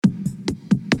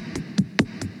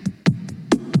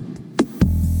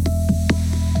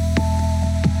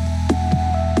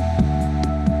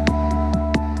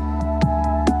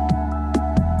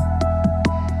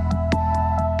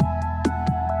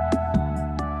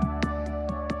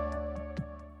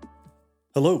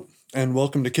Hello, and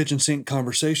welcome to Kitchen Sink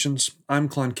Conversations. I'm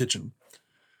Klein Kitchen.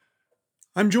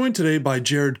 I'm joined today by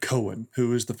Jared Cohen,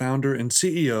 who is the founder and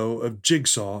CEO of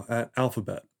Jigsaw at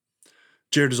Alphabet.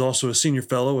 Jared is also a senior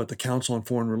fellow at the Council on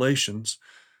Foreign Relations,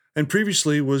 and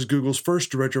previously was Google's first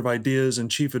director of ideas and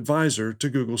chief advisor to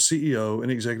Google's CEO and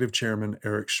executive chairman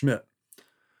Eric Schmidt.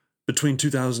 Between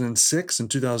 2006 and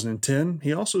 2010,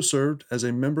 he also served as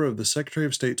a member of the Secretary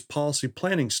of State's policy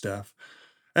planning staff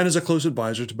and is a close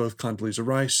advisor to both Condoleezza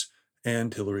Rice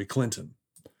and Hillary Clinton.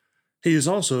 He is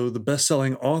also the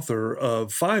best-selling author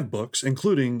of 5 books,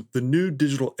 including The New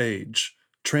Digital Age: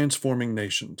 Transforming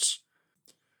Nations.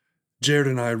 Jared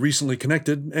and I recently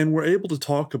connected and were able to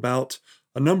talk about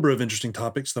a number of interesting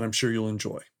topics that I'm sure you'll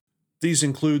enjoy. These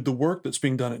include the work that's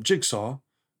being done at Jigsaw,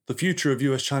 the future of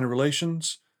U.S.-China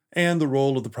relations, and the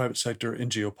role of the private sector in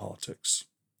geopolitics.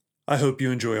 I hope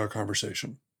you enjoy our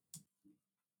conversation.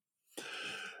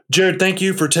 Jared, thank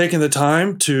you for taking the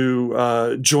time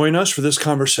to join us for this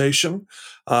conversation.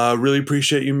 Really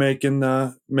appreciate you making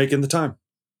the time.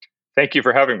 Thank you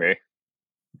for having me.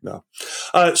 No.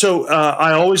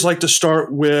 I always like to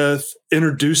start with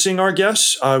introducing our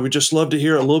guests. I would just love to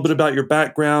hear a little bit about your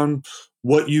background,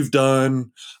 what you've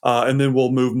done, and then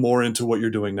we'll move more into what you're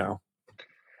doing now.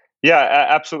 Yeah,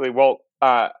 absolutely. Well,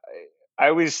 I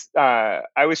always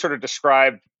sort of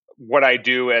describe what I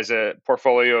do as a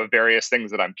portfolio of various things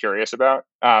that I'm curious about.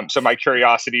 So my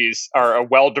curiosities are a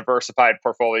well-diversified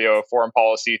portfolio of foreign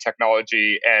policy,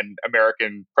 technology, and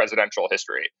American presidential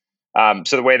history.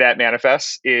 So the way that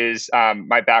manifests is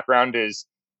my background is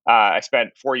I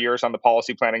spent 4 years on the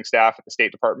policy planning staff at the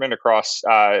State Department across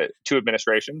 2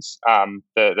 administrations,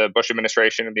 the Bush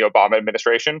administration and the Obama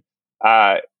administration.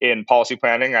 In policy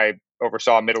planning, I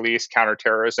oversaw Middle East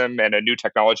counterterrorism and a new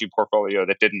technology portfolio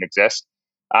that didn't exist.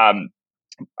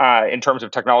 In terms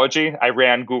of technology, I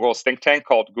ran Google's think tank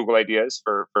called Google Ideas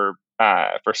for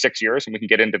 6 years, and we can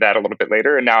get into that a little bit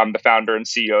later. And now I'm the founder and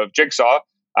CEO of Jigsaw,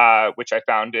 which I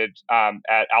founded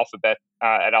at Alphabet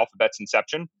at Alphabet's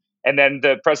inception. And then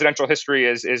the presidential history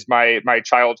is my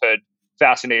childhood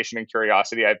fascination and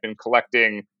curiosity. I've been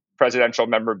collecting presidential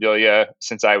memorabilia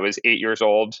since I was 8 years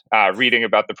old, reading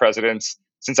about the presidents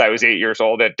since I was 8 years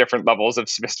old at different levels of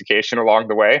sophistication along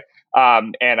the way.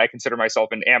 And I consider myself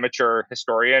an amateur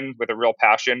historian with a real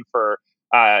passion for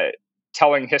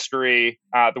telling history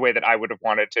the way that I would have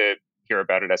wanted to hear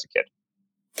about it as a kid.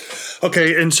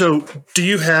 Okay, and so do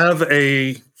you have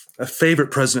a favorite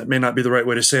president? May not be the right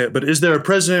way to say it, but is there a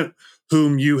president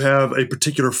whom you have a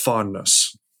particular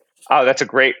fondness? Oh, that's a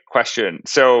great question.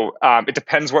 So it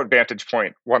depends what vantage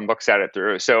point one looks at it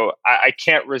through. So I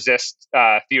can't resist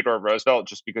Theodore Roosevelt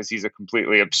just because he's a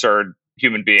completely absurd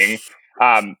human being.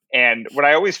 And what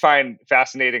I always find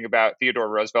fascinating about Theodore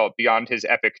Roosevelt, beyond his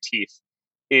epic teeth,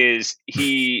 is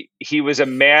he was a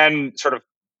man sort of,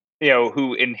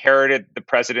 who inherited the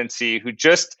presidency, who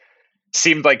just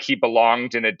seemed like he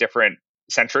belonged in a different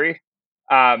century.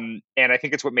 And I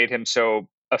think it's what made him so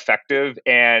effective.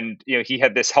 And he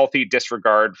had this healthy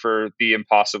disregard for the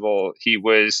impossible. He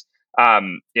was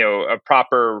a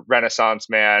proper Renaissance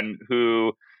man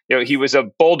who, he was a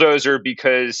bulldozer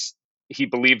because he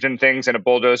believed in things, and a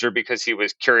bulldozer because he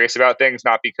was curious about things,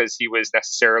 not because he was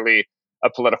necessarily a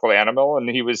political animal. And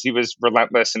he was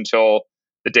relentless until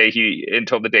the day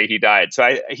he died. So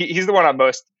he's the one I'm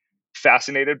most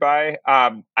fascinated by.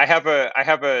 I have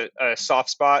a soft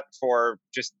spot for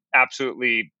just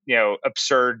absolutely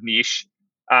absurd niche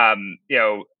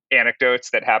anecdotes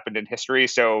that happened in history.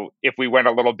 So if we went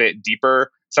a little bit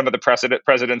deeper, some of the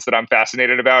presidents that I'm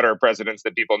fascinated about are presidents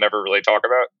that people never really talk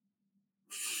about.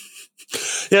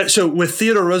 Yeah, so with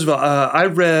Theodore Roosevelt, I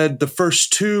read the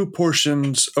first 2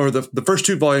 portions, or the first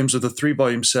 2 volumes of the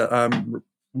 3-volume set. I'm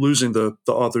losing the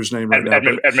author's name right now.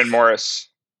 Edmund Morris.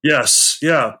 Yes,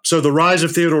 yeah. So The Rise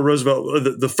of Theodore Roosevelt,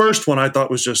 the first one I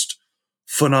thought was just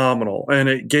phenomenal. And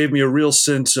it gave me a real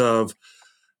sense of,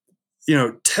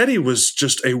 Teddy was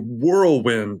just a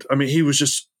whirlwind. I mean, he was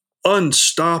just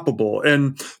unstoppable.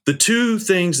 And the 2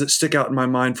 things that stick out in my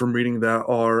mind from reading that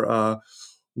are,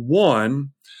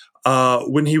 one,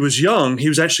 when he was young, he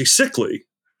was actually sickly,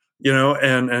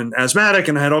 and asthmatic,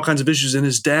 and had all kinds of issues. And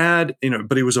his dad,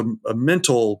 but he was a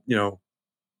mental,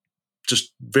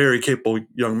 just very capable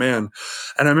young man.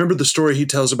 And I remember the story he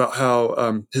tells about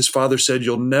how his father said,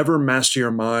 "You'll never master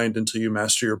your mind until you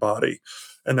master your body."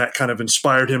 And that kind of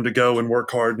inspired him to go and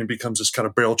work hard, and he becomes this kind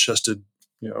of barrel-chested,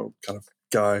 kind of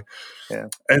guy. Yeah.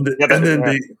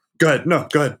 Go ahead. No,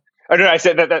 go ahead. Oh, no, I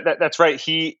said that's right.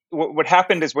 What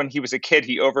happened is when he was a kid,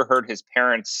 he overheard his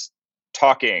parents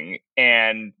talking,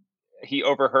 and he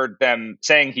overheard them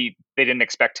saying they didn't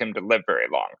expect him to live very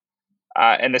long.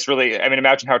 And this really, I mean,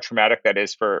 imagine how traumatic that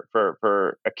is for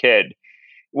a kid.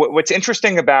 What's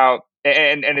interesting about,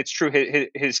 and it's true,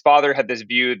 his father had this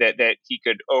view that he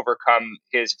could overcome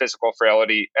his physical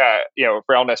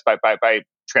frailness by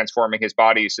transforming his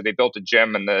body. So they built a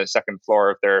gym on the second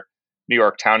floor of their New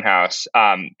York townhouse,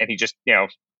 and he just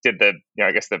did the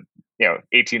I guess the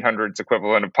 1800s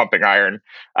equivalent of pumping iron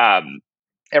um,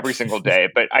 every single day.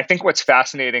 But I think what's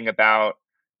fascinating about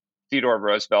Theodore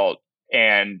Roosevelt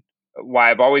and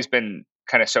why I've always been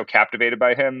kind of so captivated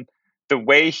by him, the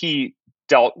way he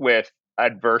dealt with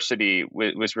adversity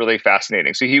was really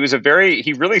fascinating. So he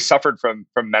really suffered from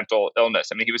mental illness.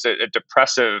 I mean, he was a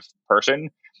depressive person,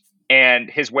 and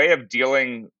his way of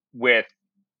dealing with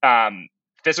um,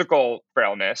 physical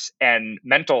frailness and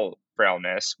mental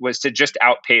frailness was to just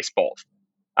outpace both.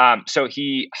 So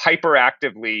he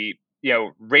hyperactively,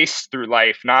 raced through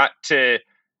life, not to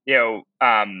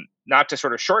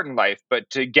sort of shorten life, but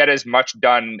to get as much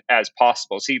done as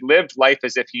possible. So he lived life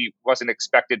as if he wasn't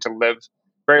expected to live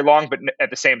very long, but at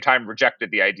the same time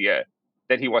rejected the idea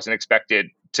that he wasn't expected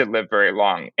to live very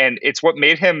long. And it's what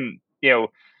made him,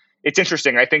 it's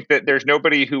interesting. I think that there's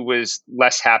nobody who was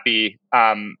less happy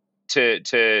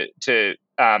to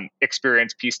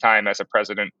experience peacetime as a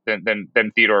president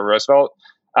than Theodore Roosevelt.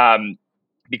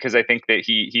 Because I think that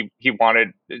he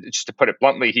wanted, just to put it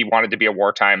bluntly, he wanted to be a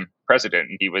wartime president,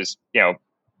 and he was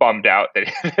bummed out that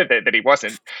that he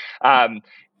wasn't. Um,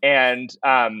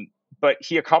 but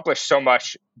he accomplished so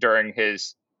much during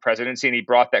his presidency, and he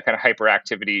brought that kind of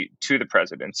hyperactivity to the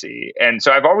presidency. And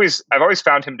so I've always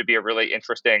found him to be a really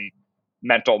interesting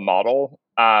mental model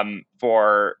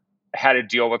for how to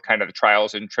deal with kind of the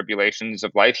trials and tribulations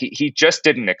of life. He just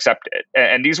didn't accept it,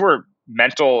 and these were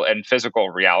mental and physical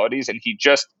realities, and he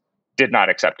just did not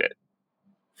accept it.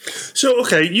 So,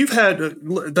 okay,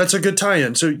 that's a good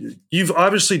tie-in. So you've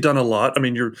obviously done a lot. I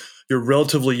mean, you're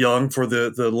relatively young for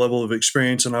the level of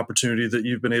experience and opportunity that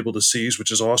you've been able to seize,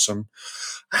 which is awesome.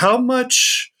 How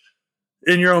much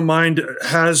in your own mind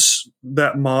has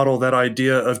that model, that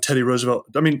idea of Teddy Roosevelt?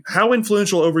 I mean, how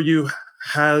influential over you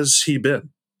has he been?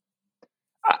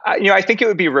 I think it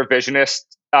would be revisionist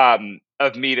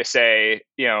of me to say,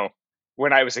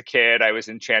 when I was a kid, I was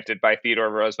enchanted by Theodore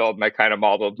Roosevelt, and I kind of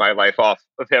modeled my life off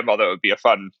of him, although it would be a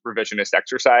fun revisionist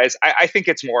exercise. I think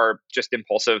it's more just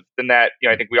impulsive than that.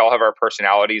 I think we all have our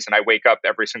personalities, and I wake up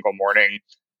every single morning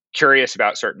curious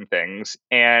about certain things.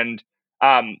 And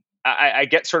I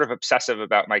get sort of obsessive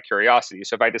about my curiosity.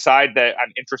 So if I decide that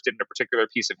I'm interested in a particular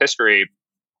piece of history,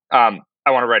 I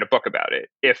want to write a book about it.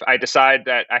 If I decide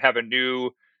that I have a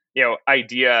new,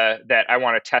 idea that I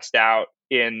want to test out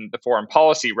in the foreign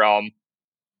policy realm,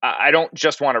 I don't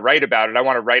just want to write about it. I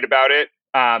want to write about it.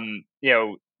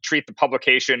 Treat the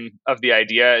publication of the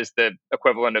idea as the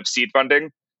equivalent of seed funding,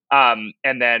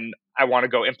 and then I want to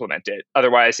go implement it.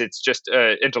 Otherwise, it's just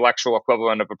an intellectual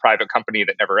equivalent of a private company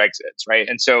that never exits, right?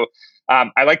 And so,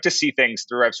 I like to see things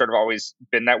through. I've sort of always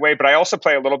been that way, but I also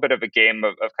play a little bit of a game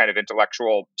of kind of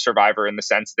intellectual survivor, in the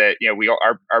sense that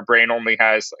our brain only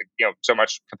has so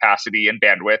much capacity and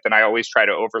bandwidth, and I always try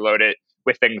to overload it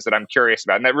with things that I'm curious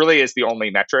about. And that really is the only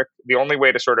metric. The only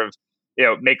way to sort of,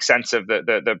 make sense of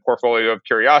the portfolio of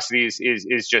curiosities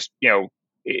is just,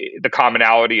 the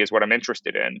commonality is what I'm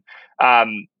interested in.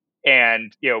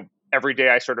 And, every day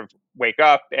I sort of wake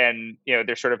up, and,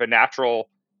 there's sort of a natural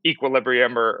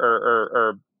equilibrium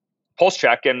or pulse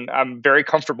check. And I'm very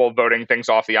comfortable voting things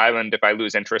off the island if I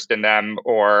lose interest in them,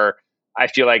 or I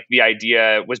feel like the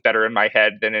idea was better in my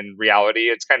head than in reality.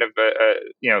 It's kind of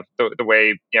the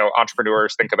way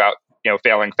entrepreneurs think about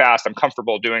failing fast. I'm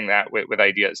comfortable doing that with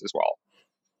ideas as well.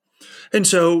 And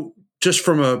so, just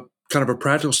from a kind of a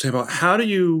practical standpoint, how do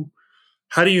you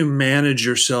manage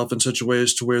yourself in such a way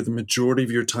as to where the majority of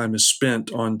your time is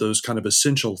spent on those kind of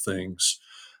essential things,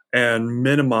 and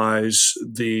minimize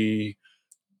the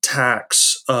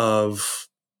tax of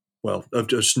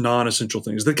just non-essential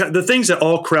things, the things that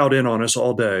all crowd in on us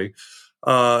all day?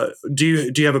 Do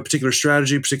you have a particular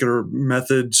strategy, particular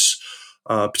methods,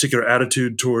 particular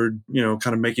attitude toward kind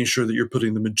of making sure that you're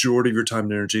putting the majority of your time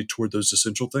and energy toward those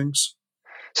essential things?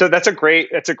 So that's a great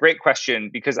question,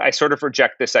 because I sort of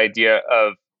reject this idea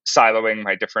of siloing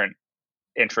my different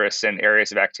interests and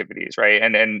areas of activities, right?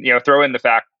 And throw in the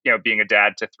fact, being a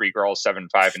dad to three girls, 7,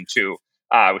 5, and 2,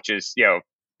 which is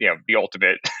the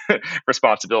ultimate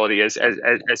responsibility, as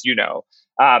you know.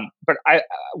 But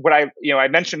I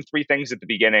mentioned three things at the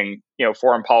beginning: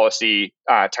 foreign policy,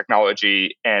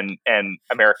 technology, and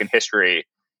American history.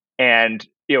 And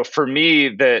for me,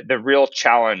 the real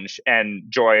challenge and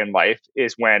joy in life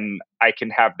is when I can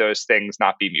have those things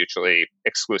not be mutually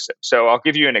exclusive. So I'll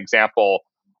give you an example.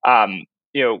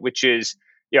 which is,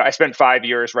 I spent 5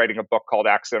 years writing a book called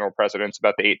Accidental Presidents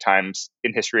about the 8 times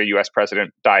in history a U.S.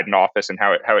 president died in office and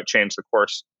how it changed the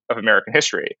course of American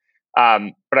history.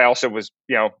 But I also was,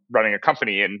 running a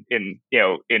company in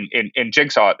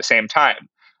Jigsaw at the same time.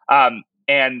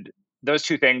 And those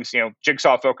two things,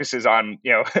 Jigsaw focuses on,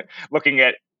 looking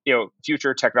at,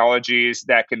 future technologies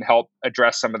that can help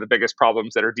address some of the biggest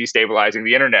problems that are destabilizing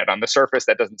the internet. On the surface,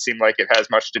 that doesn't seem like it has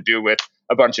much to do with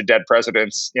a bunch of dead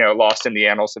presidents, lost in the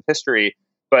annals of history.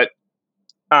 But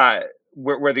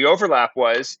where the overlap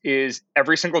is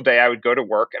every single day I would go to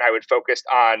work and I would focus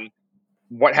on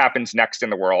what happens next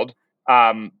in the world,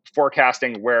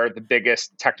 forecasting where the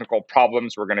biggest technical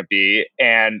problems were going to be,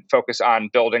 and focus on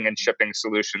building and shipping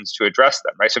solutions to address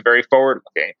them. Right, so very forward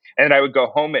looking. And then I would go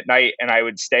home at night and I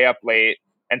would stay up late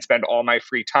and spend all my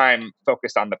free time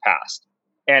focused on the past.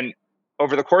 And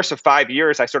over the course of 5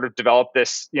 years, I sort of developed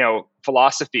this,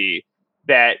 philosophy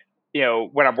that,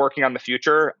 when I'm working on the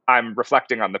future, I'm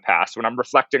reflecting on the past. When I'm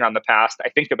reflecting on the past, I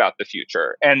think about the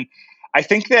future. And I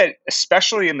think that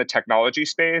especially in the technology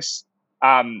space,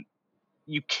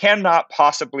 you cannot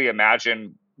possibly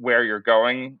imagine where you're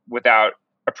going without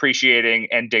appreciating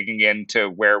and digging into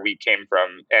where we came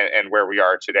from and where we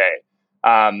are today.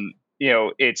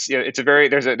 It's a very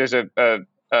there's a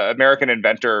American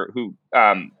inventor who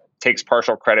takes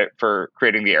partial credit for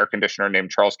creating the air conditioner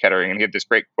named Charles Kettering, and he had this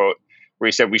great quote where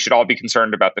he said, "We should all be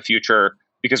concerned about the future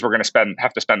because we're going to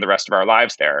have to spend the rest of our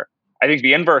lives there." I think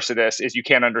the inverse of this is you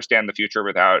can't understand the future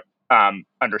without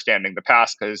understanding the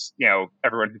past, because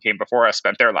everyone who came before us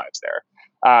spent their lives there.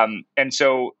 And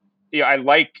so I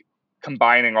like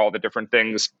combining all the different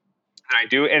things that I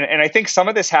do, and I think some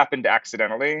of this happened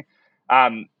accidentally.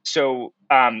 When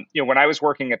I was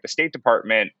working at the State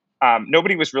Department,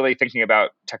 nobody was really thinking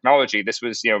about technology. This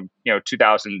was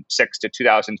 2006 to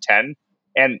 2010,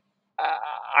 and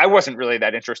I wasn't really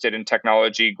that interested in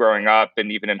technology growing up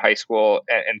and even in high school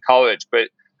and college, but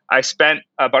I spent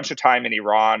a bunch of time in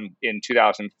Iran in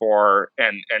 2004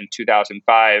 and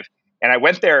 2005. And I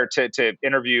went there to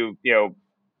interview,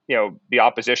 the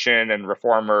opposition and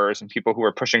reformers and people who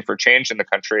were pushing for change in the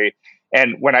country.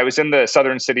 And when I was in the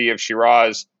southern city of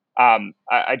Shiraz,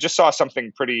 I just saw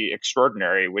something pretty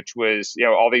extraordinary, which was,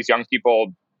 all these young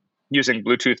people using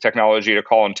Bluetooth technology to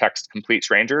call and text complete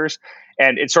strangers.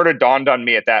 And it sort of dawned on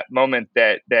me at that moment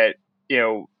that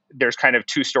there's kind of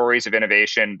two stories of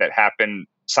innovation that happen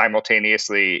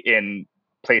simultaneously in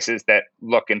places that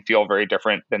look and feel very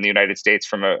different than the United States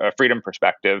from a freedom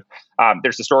perspective.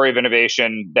 There's the story of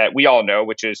innovation that we all know,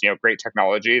 which is great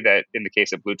technology that in the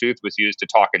case of Bluetooth was used to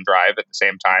talk and drive at the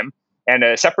same time. And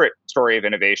a separate story of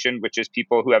innovation, which is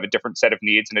people who have a different set of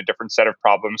needs and a different set of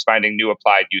problems finding new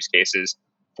applied use cases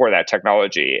for that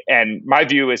technology. And my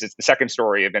view is it's the second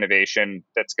story of innovation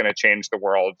that's going to change the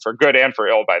world for good and for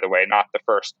ill, by the way, not the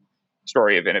first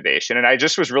story of innovation. And I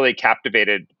just was really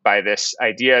captivated by this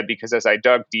idea because as I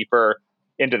dug deeper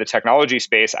into the technology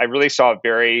space, I really saw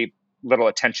very little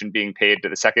attention being paid to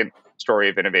the second story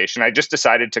of innovation. I just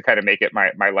decided to kind of make it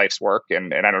my life's work.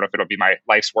 And I don't know if it'll be my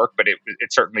life's work, but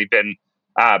it's certainly been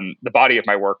the body of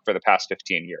my work for the past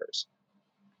 15 years.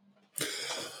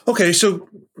 Okay, so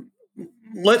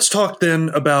let's talk then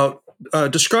about,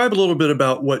 describe a little bit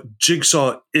about what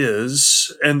Jigsaw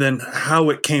is and then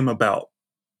how it came about.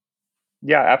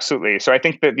 Yeah, absolutely. So I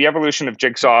think that the evolution of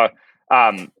Jigsaw,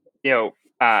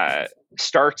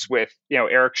 starts with,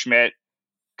 Eric Schmidt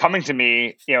coming to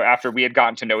me, after we had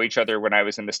gotten to know each other when I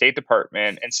was in the State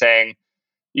Department and saying,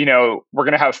 we're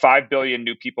going to have 5 billion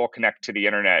new people connect to the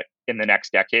internet in the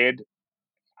next decade.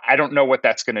 I don't know what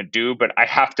that's going to do, but I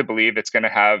have to believe it's going to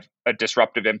have a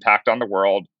disruptive impact on the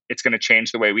world. It's going to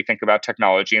change the way we think about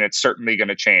technology, and it's certainly going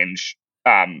to change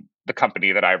the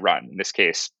company that I run, in this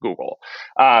case, Google.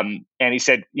 And he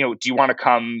said, do you want to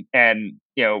come and,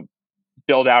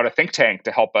 build out a think tank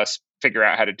to help us figure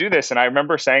out how to do this? And I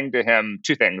remember saying to him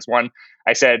two things. One,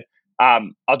 I said,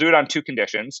 I'll do it on two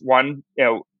conditions. One,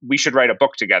 we should write a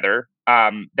book together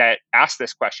that asks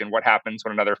this question: what happens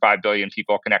when another 5 billion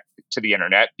people connect to the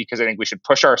internet? Because I think we should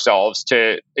push ourselves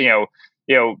to,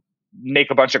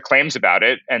 make a bunch of claims about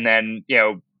it, and then,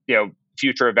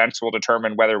 future events will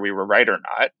determine whether we were right or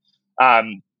not.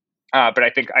 But I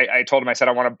think I told him, I said,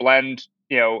 I want to blend,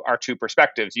 our two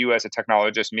perspectives, you as a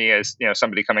technologist, me as,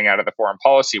 somebody coming out of the foreign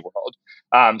policy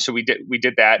world. So we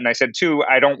did that. And I said, two,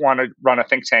 I don't want to run a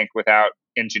think tank without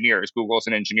engineers. Google's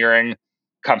an engineering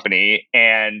company.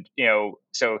 And,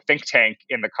 so think tank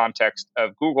in the context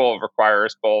of Google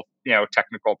requires both,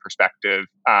 technical perspective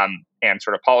and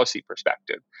sort of policy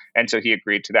perspective. And so he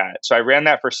agreed to that. So I ran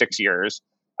that for 6 years.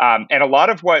 And a lot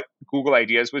of what Google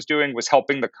Ideas was doing was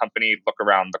helping the company look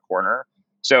around the corner.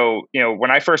 So,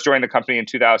 when I first joined the company in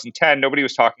 2010, nobody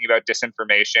was talking about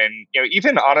disinformation.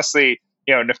 Even honestly,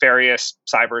 nefarious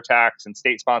cyber attacks and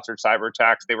state-sponsored cyber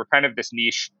attacks. They were kind of this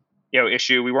niche,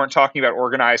 issue. We weren't talking about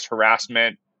organized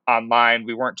harassment online.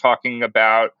 We weren't talking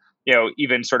about,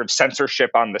 even sort of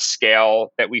censorship on the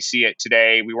scale that we see it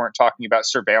today. We weren't talking about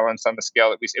surveillance on the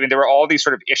scale that we see. I mean, there were all these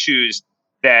sort of issues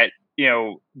that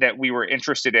that we were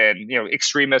interested in.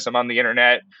 Extremism on the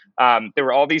internet. There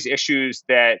were all these issues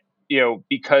that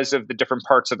because of the different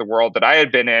parts of the world that I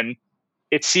had been in,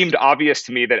 it seemed obvious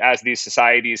to me that as these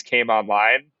societies came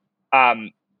online,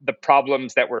 the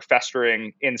problems that were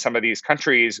festering in some of these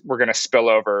countries were going to spill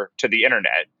over to the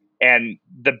internet. And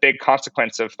the big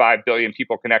consequence of 5 billion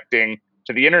people connecting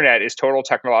to the internet is total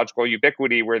technological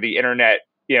ubiquity, where the internet,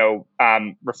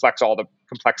 reflects all the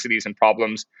complexities and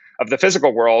problems of the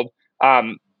physical world,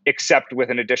 except with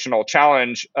an additional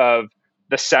challenge of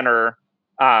the center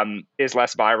is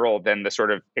less viral than the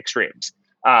sort of extremes.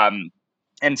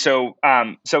 And so,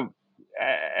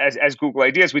 as Google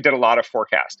Ideas, we did a lot of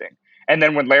forecasting. And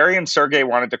then when Larry and Sergey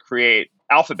wanted to create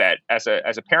Alphabet as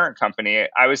a parent company,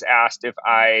 I was asked if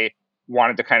I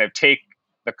wanted to kind of take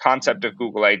the concept of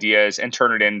Google Ideas and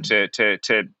turn it into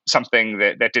to something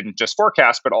that didn't just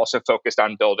forecast, but also focused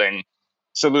on building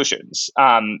solutions.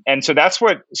 And so that's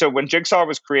what. So when Jigsaw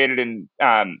was created in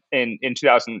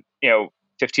 2000,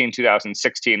 15,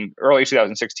 2016, early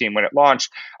 2016, when it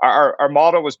launched, our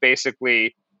model was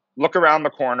basically look around the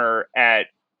corner at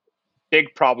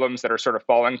big problems that are sort of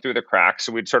falling through the cracks.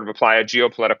 So we'd sort of apply a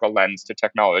geopolitical lens to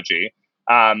technology.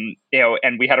 And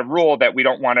we had a rule that we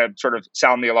don't want to sort of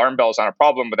sound the alarm bells on a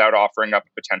problem without offering up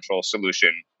a potential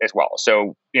solution as well.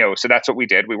 So, so that's what we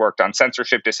did. We worked on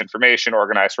censorship, disinformation,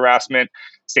 organized harassment,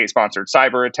 state-sponsored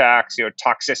cyber attacks,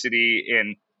 toxicity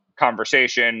in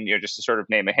conversation, just to sort of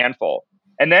name a handful.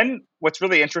 And then what's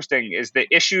really interesting is the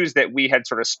issues that we had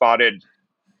sort of spotted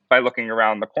by looking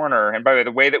around the corner. And by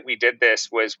the way that we did this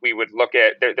was we would look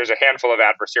at, there's a handful of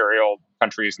adversarial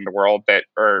countries in the world that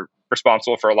are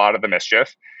responsible for a lot of the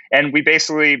mischief. And we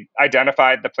basically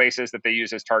identified the places that they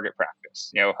use as target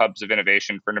practice, hubs of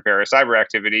innovation for nefarious cyber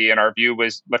activity. And our view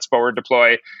was, let's forward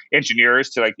deploy engineers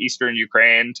to like Eastern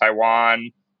Ukraine,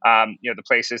 Taiwan, the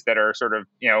places that are sort of,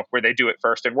 where they do it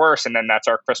first and worse. And then that's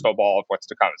our crystal ball of what's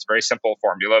to come. It's a very simple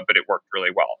formula, but it worked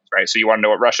really well, right? So you want to know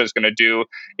what Russia's going to do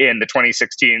in the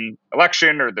 2016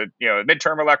 election or the,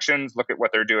 midterm elections, look at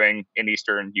what they're doing in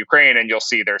Eastern Ukraine, and you'll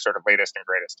see their sort of latest and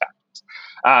greatest tactics.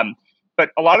 But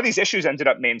a lot of these issues ended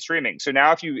up mainstreaming. So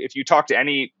now if you talk to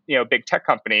any, big tech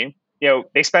company,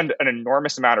 they spend an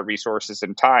enormous amount of resources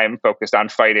and time focused on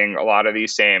fighting a lot of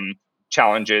these same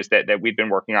challenges that we've been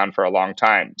working on for a long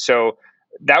time. So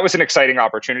that was an exciting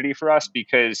opportunity for us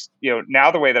because,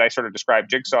 now the way that I sort of describe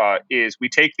Jigsaw is we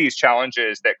take these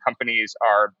challenges that companies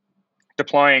are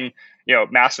deploying,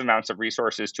 massive amounts of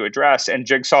resources to address, and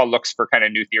Jigsaw looks for kind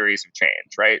of new theories of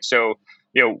change, right? So,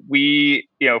 if we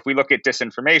look at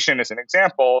disinformation as an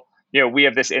example, we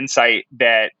have this insight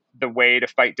that the way to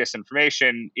fight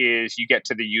disinformation is you get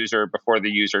to the user before the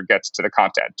user gets to the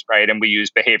content, right? And we use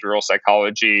behavioral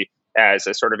psychology as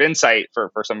a sort of insight for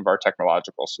some of our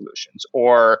technological solutions.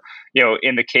 Or,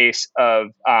 in the case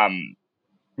of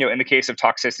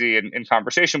toxicity in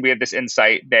conversation, we had this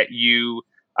insight that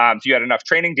if you had enough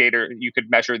training data, you could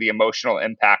measure the emotional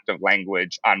impact of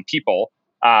language on people,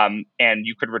 and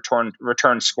you could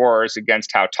return scores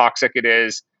against how toxic it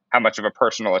is, how much of a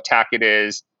personal attack it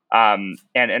is. And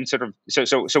sort of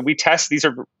so we test. These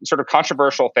are sort of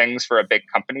controversial things for a big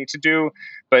company to do,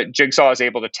 but Jigsaw is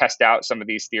able to test out some of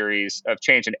these theories of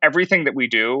change. And everything that we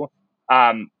do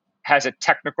has a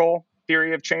technical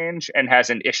theory of change and has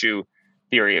an issue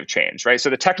theory of change, right? So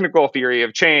the technical theory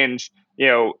of change,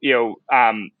 is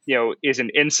an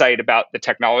insight about the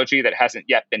technology that hasn't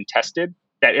yet been tested,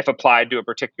 that if applied to a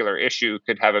particular issue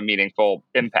could have a meaningful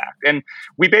impact. And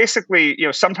we basically,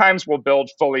 sometimes we'll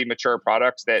build fully mature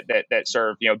products that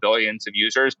serve, billions of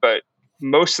users, but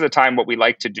most of the time what we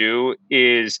like to do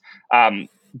is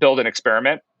build an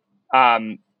experiment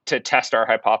to test our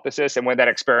hypothesis. And when that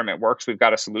experiment works, we've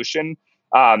got a solution.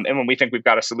 And when we think we've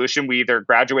got a solution, we either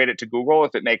graduate it to Google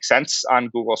if it makes sense on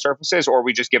Google surfaces, or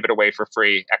we just give it away for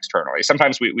free externally.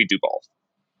 Sometimes we do both.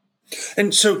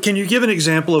 And so can you give an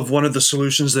example of one of the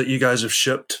solutions that you guys have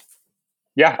shipped?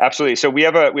 Yeah, absolutely. So we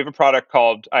have a product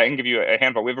called, I can give you a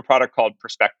handful. We have a product called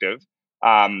Perspective.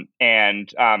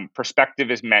 And Perspective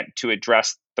is meant to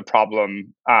address the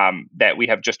problem that we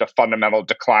have just a fundamental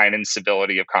decline in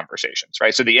civility of conversations,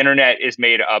 right? So the internet is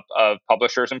made up of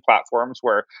publishers and platforms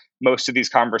where most of these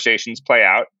conversations play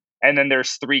out. And then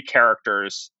there's three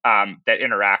characters that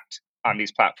interact on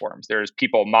these platforms. There's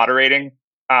people moderating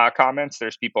comments,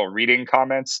 there's people reading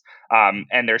comments,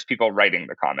 and there's people writing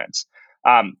the comments.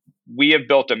 Um, we have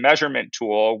built a measurement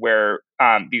tool where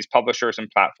these publishers and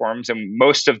platforms, and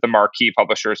most of the marquee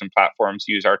publishers and platforms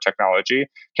use our technology,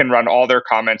 can run all their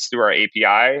comments through our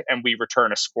API, and we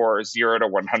return a score 0 to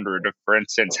 100 of, for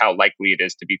instance, how likely it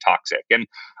is to be toxic. And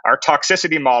our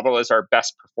toxicity model is our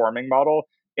best performing model,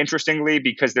 interestingly,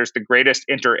 because there's the greatest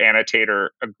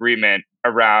inter-annotator agreement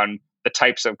around the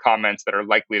types of comments that are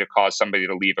likely to cause somebody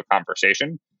to leave a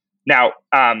conversation. Now,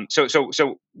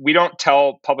 so we don't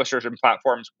tell publishers and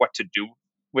platforms what to do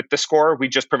with the score. We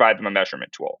just provide them a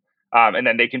measurement tool, and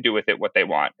then they can do with it what they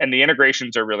want. And the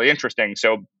integrations are really interesting.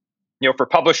 So, for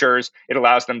publishers, it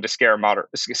allows them to scale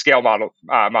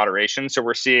moderation. So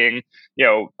we're seeing,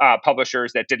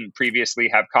 publishers that didn't previously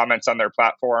have comments on their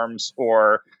platforms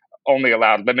or only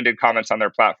allowed limited comments on their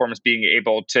platforms being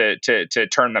able to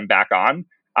turn them back on,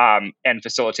 and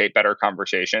facilitate better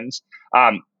conversations.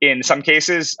 In some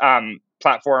cases,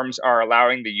 platforms are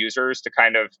allowing the users to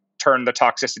kind of turn the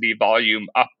toxicity volume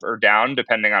up or down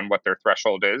depending on what their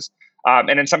threshold is.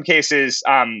 And in some cases,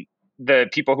 the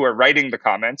people who are writing the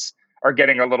comments are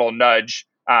getting a little nudge,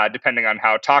 depending on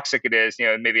how toxic it is,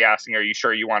 maybe asking, are you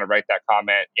sure you want to write that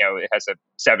comment? It has a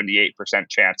 78%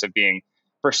 chance of being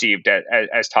perceived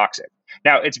as toxic.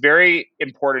 Now, it's very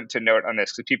important to note on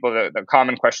this, because the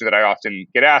common question that I often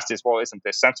get asked is, well, isn't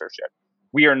this censorship?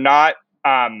 We are not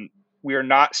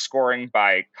scoring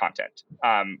by content.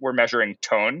 We're measuring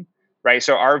tone, right?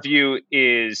 So our view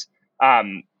is,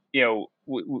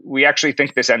 we actually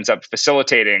think this ends up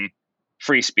facilitating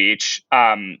free speech,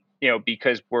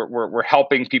 because we're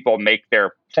helping people make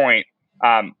their point,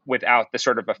 without the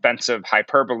sort of offensive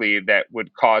hyperbole that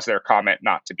would cause their comment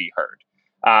not to be heard.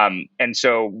 And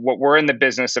so what we're in the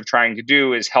business of trying to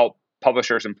do is help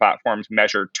publishers and platforms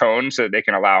measure tone so that they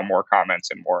can allow more comments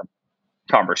and more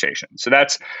conversations. So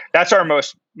that's our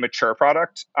most mature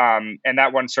product, and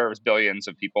that one serves billions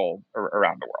of people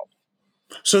around the world.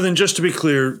 So then, just to be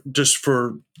clear, just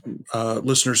for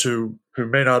listeners who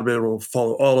may not be able to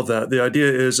follow all of that, the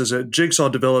idea is that Jigsaw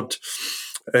developed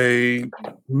a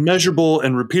measurable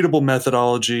and repeatable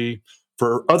methodology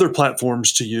for other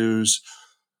platforms to use.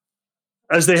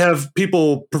 As they have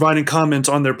people providing comments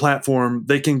on their platform,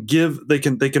 they can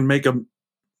make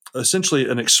essentially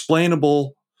an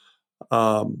explainable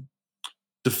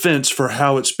defense for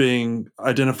how it's being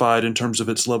identified in terms of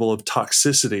its level of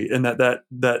toxicity, and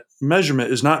that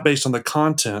measurement is not based on the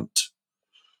content,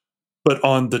 but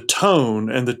on the tone,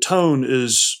 and the tone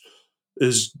is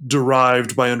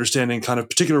derived by understanding kind of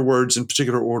particular words in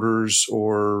particular orders,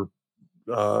 or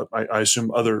I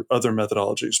assume other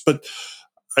methodologies. But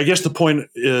I guess the point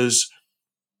is,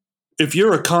 if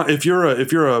you're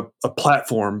a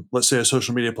platform, let's say a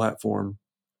social media platform,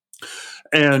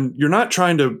 and you're not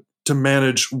trying to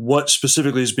manage what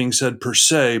specifically is being said per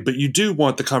se, but you do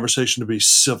want the conversation to be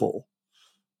civil,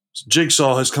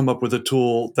 Jigsaw has come up with a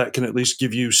tool that can at least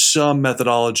give you some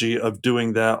methodology of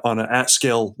doing that on an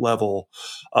at-scale level,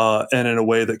 and in a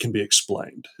way that can be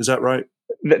explained. Is that right?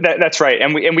 That's right,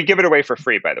 and we give it away for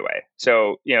free, by the way.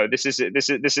 So this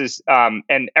is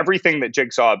and everything that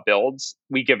Jigsaw builds,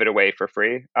 we give it away for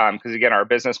free, because again, our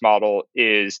business model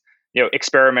is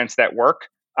experiments that work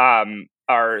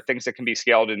are things that can be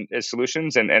scaled as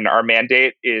solutions, and our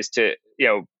mandate is to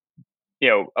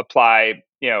apply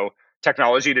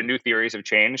technology to new theories of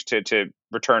change to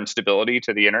return stability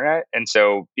to the internet. And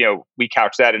so, we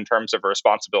couch that in terms of a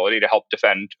responsibility to help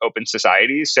defend open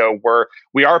societies. So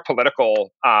we are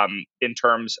political, in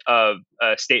terms of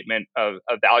a statement of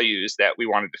values that we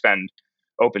want to defend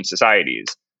open societies.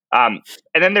 And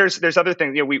then there's other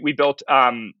things. We built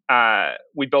a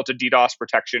DDoS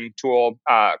protection tool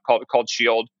called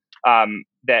Shield,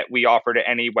 that we offer to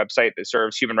any website that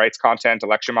serves human rights content,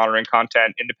 election monitoring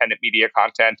content, independent media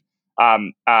content,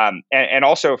 and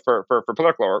also for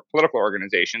political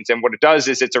organizations. And what it does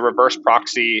is it's a reverse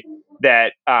proxy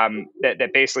that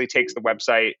basically takes the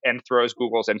website and throws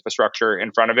Google's infrastructure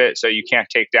in front of it. So you can't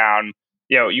take down,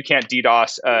 you can't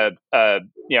DDoS a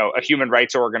human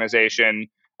rights organization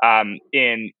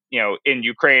in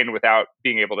Ukraine without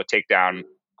being able to take down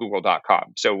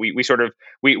Google.com. So we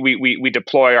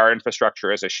deploy our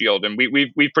infrastructure as a shield, and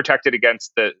we've protected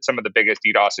against some of the biggest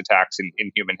DDoS attacks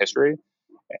in human history.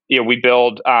 We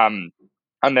build on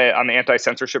the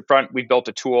anti-censorship front, we built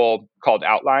a tool called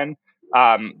Outline,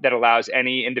 that allows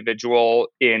any individual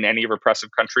in any repressive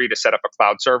country to set up a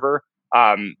cloud server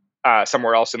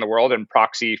somewhere else in the world and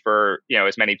proxy for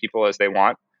as many people as they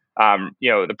want.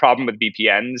 The problem with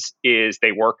VPNs is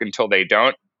they work until they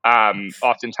don't.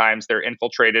 Oftentimes, they're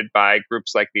infiltrated by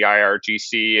groups like the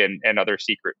IRGC and other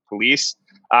secret police,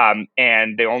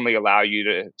 and they only allow you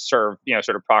to serve,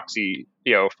 sort of proxy,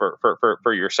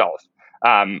 for yourself.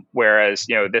 Whereas,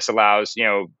 this allows,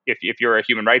 if you're a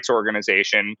human rights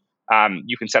organization,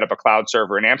 you can set up a cloud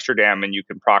server in Amsterdam and you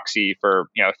can proxy for,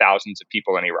 thousands of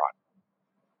people in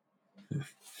Iran.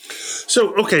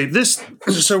 So okay,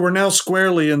 so we're now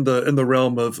squarely in the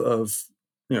realm of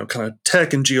kind of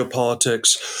tech and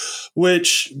geopolitics,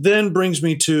 which then brings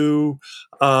me to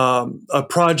a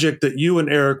project that you and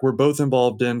Eric were both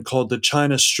involved in called the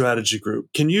China Strategy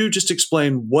Group. Can you just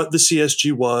explain what the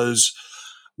CSG was,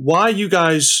 why you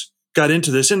guys got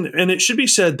into this, and it should be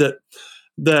said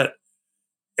that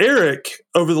Eric,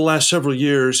 over the last several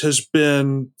years, has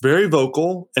been very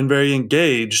vocal and very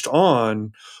engaged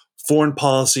on foreign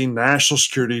policy, national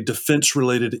security,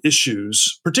 defense-related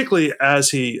issues, particularly as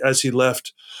he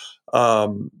left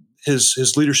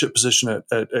his leadership position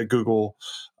at Google.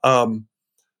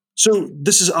 So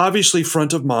this is obviously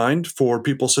front of mind for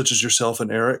people such as yourself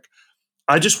and Eric.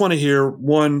 I just want to hear,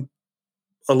 one,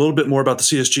 a little bit more about the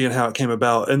CSG and how it came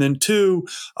about. And then two,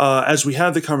 as we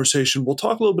have the conversation, we'll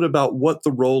talk a little bit about what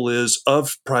the role is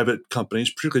of private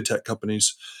companies, particularly tech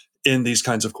companies, in these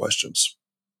kinds of questions.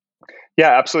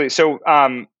 Yeah, absolutely. So,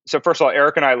 so first of all,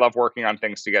 Eric and I love working on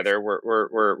things together. We're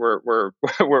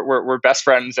best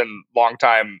friends and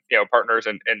longtime, partners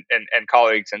and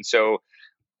colleagues. And so,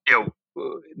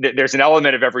 there's an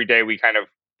element of every day we kind of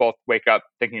both wake up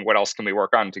thinking, what else can we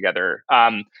work on together?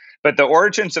 But the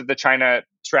origins of the China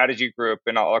Strategy Group,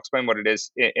 and I'll explain what it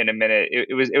is in a minute.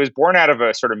 It was born out of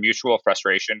a sort of mutual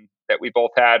frustration that we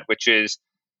both had, which is,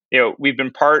 we've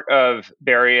been part of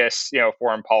various,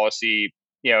 foreign policy,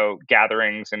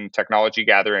 gatherings and technology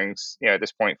gatherings, at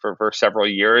this point for several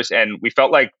years, and we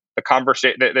felt like the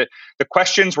conversation, the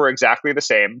questions were exactly the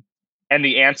same, and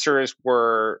the answers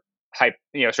were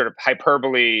sort of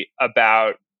hyperbole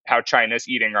about how China's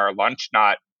eating our lunch,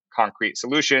 not concrete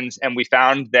solutions. And we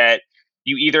found that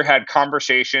you either had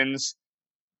conversations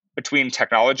between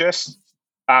technologists,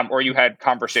 or you had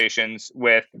conversations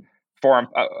with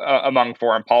among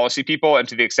foreign policy people. And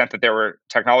to the extent that there were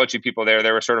technology people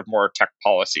there were sort of more tech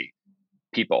policy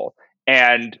people.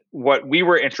 And what we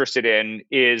were interested in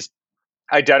is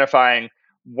identifying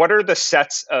what are the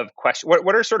sets of questions,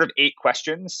 what are sort of 8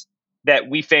 questions that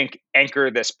we think anchor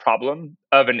this problem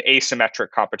of an asymmetric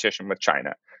competition with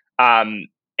China. And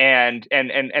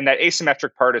that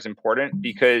asymmetric part is important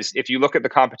because if you look at the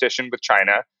competition with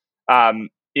China,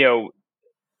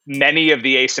 many of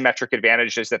the asymmetric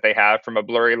advantages that they have, from a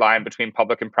blurry line between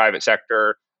public and private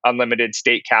sector, unlimited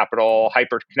state capital,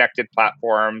 hyper-connected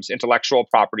platforms, intellectual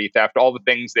property theft, all the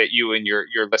things that you and your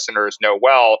listeners know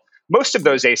well, most of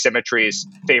those asymmetries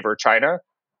favor China.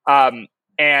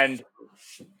 And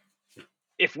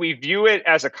if we view it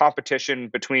as a competition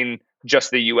between just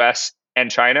the US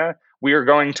and China, we are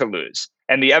going to lose.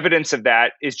 And the evidence of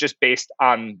that is just based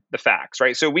on the facts,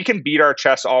 right? So we can beat our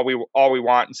chests all we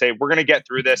want and say, we're going to get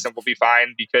through this and we'll be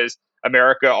fine because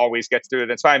America always gets through it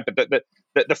and it's fine. But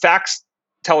the facts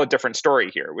tell a different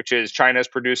story here, which is China is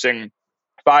producing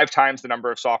 5 times the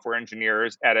number of software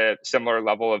engineers at a similar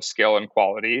level of skill and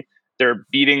quality. They're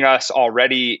beating us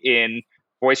already in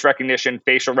voice recognition,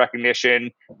 facial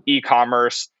recognition,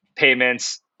 e-commerce,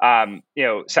 payments,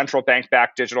 central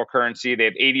bank-backed digital currency. They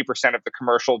have 80% of the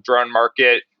commercial drone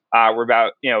market. We're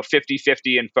about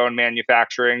 50-50 in phone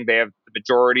manufacturing. They have the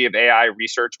majority of AI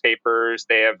research papers.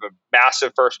 They have a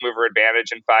massive first mover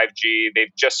advantage in 5G.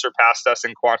 They've just surpassed us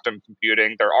in quantum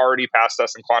computing. They're already past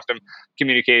us in quantum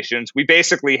communications. We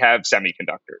basically have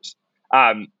semiconductors.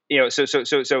 And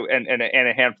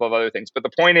a handful of other things. But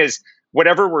the point is,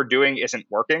 whatever we're doing isn't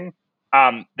working.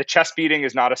 The chest beating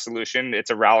is not a solution. It's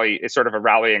sort of a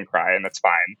rallying cry, and that's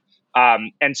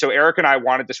fine. And so Eric and I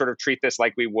wanted to sort of treat this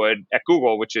like we would at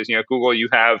Google, which is, Google, you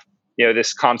have,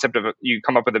 this concept of you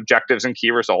come up with objectives and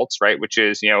key results, right? Which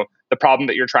is, the problem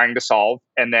that you're trying to solve,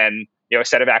 and then, a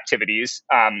set of activities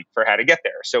for how to get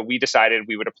there. So we decided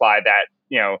we would apply that,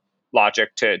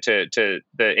 logic to the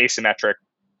asymmetric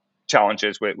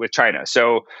challenges with China.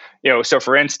 So, so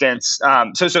for instance,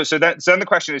 then the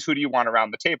question is, who do you want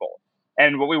around the table?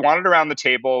 And what we wanted around the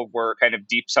table were kind of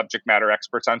deep subject matter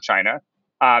experts on China.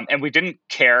 And we didn't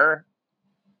care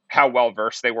how well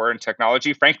versed they were in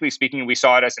technology. Frankly speaking, we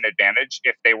saw it as an advantage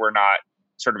if they were not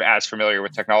sort of as familiar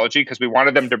with technology, because we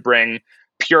wanted them to bring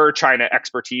pure China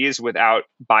expertise without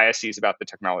biases about the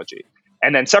technology.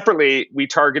 And then separately, we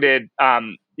targeted,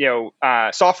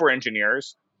 software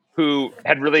engineers who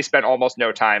had really spent almost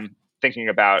no time thinking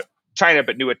about China,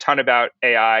 but knew a ton about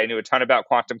AI, knew a ton about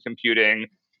quantum computing,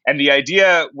 And the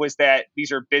idea was that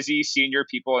these are busy senior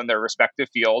people in their respective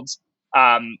fields.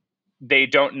 They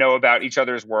don't know about each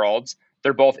other's worlds.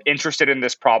 They're both interested in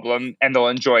this problem, and they'll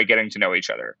enjoy getting to know each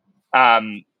other.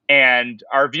 And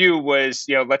our view was,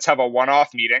 let's have a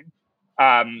one-off meeting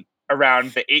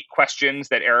around the 8 questions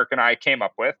that Eric and I came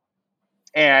up with.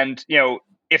 And,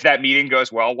 if that meeting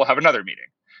goes well, we'll have another meeting.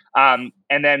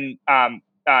 And then,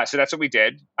 so that's what we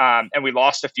did. And we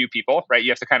lost a few people, right?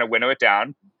 You have to kind of winnow it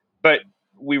down. But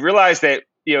we realized that,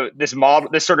 this model,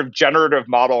 this sort of generative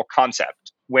model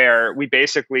concept, where we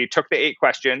basically took the 8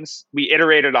 questions, we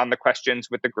iterated on the questions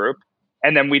with the group,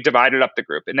 and then we divided up the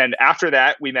group. And then after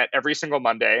that, we met every single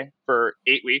Monday for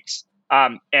 8 weeks.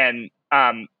 And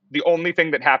the only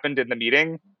thing that happened in the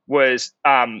meeting was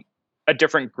a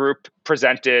different group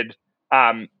presented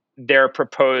their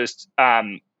proposed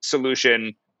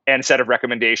solution and set of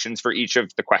recommendations for each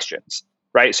of the questions,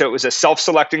 right? So it was a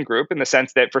self-selecting group in the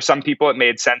sense that for some people, it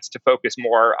made sense to focus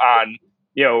more on,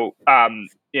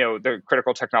 the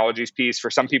critical technologies piece. For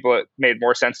some people, it made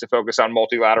more sense to focus on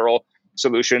multilateral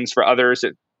solutions. For others,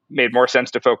 it made more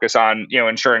sense to focus on,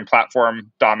 ensuring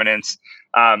platform dominance.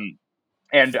 And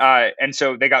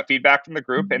so they got feedback from the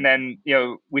group, and then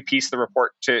we pieced the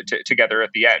report together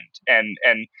at the end.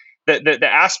 And the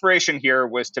aspiration here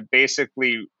was to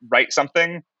basically write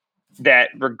something that,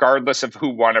 regardless of who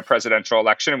won a presidential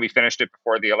election, and we finished it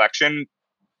before the election,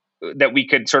 that we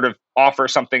could sort of offer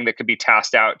something that could be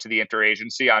tasked out to the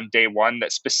interagency on day one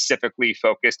that specifically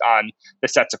focused on the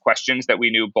sets of questions that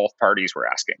we knew both parties were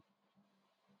asking.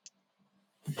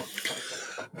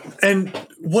 And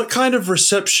what kind of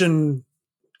reception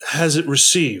has it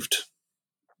received?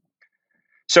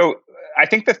 So I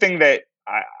think the thing that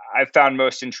I've found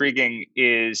most intriguing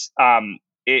is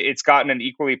it's gotten an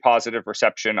equally positive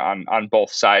reception on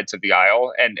both sides of the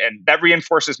aisle. And that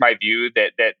reinforces my view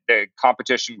that the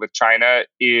competition with China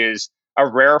is a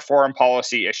rare foreign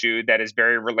policy issue that is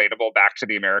very relatable back to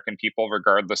the American people,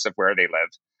 regardless of where they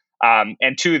live.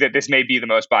 And 2, that this may be the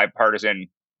most bipartisan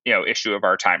issue of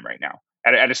our time right now.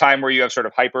 At a time where you have sort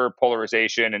of hyper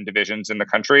polarization and divisions in the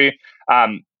country,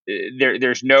 there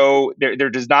does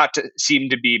not seem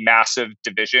to be massive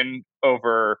division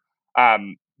over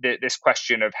this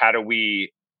question of how do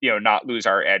we not lose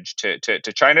our edge to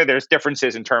China. There's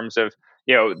differences in terms of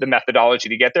the methodology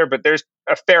to get there, but there's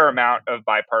a fair amount of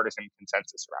bipartisan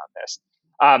consensus around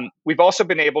this. We've also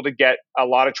been able to get a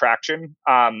lot of traction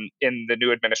in the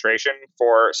new administration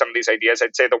for some of these ideas.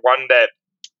 I'd say the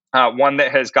one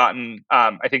that has gotten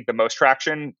I think the most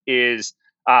traction is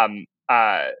some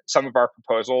of our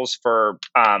proposals for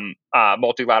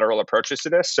multilateral approaches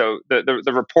to this. So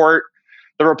the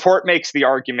report makes the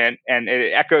argument, and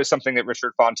it echoes something that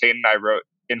Richard Fontaine and I wrote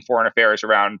in Foreign Affairs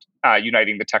around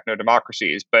uniting the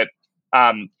techno-democracies. But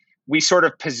we sort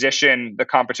of position the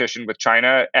competition with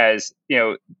China as,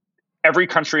 every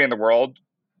country in the world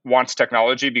wants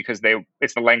technology because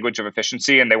it's the language of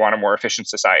efficiency, and they want a more efficient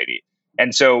society.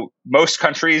 And so most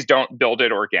countries don't build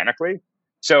it organically.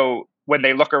 So when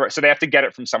they look around, so they have to get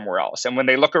it from somewhere else. And when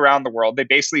they look around the world, they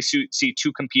basically see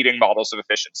 2 competing models of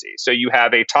efficiency. So you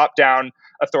have a top-down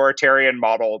authoritarian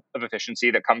model of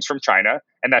efficiency that comes from China,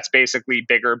 and that's basically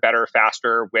bigger, better,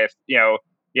 faster with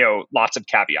lots of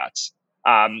caveats.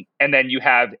 And then you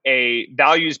have a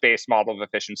values-based model of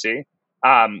efficiency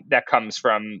that comes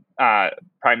from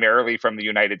primarily from the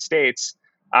United States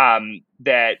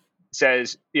that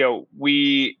says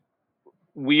we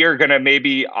are going to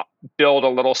maybe build a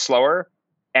little slower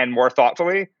and more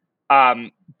thoughtfully,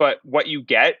 but what you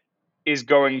get is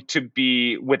going to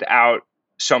be without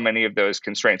so many of those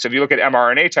constraints. So if you look at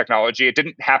mRNA technology, it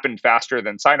didn't happen faster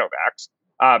than Sinovac,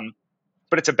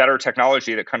 but it's a better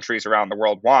technology that countries around the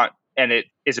world want. And it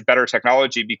is a better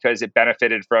technology because it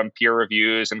benefited from peer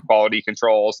reviews and quality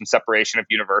controls and separation of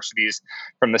universities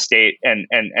from the state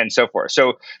and so forth.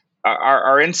 So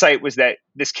our insight was that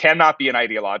this cannot be an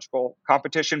ideological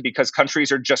competition because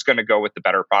countries are just going to go with the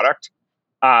better product.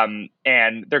 And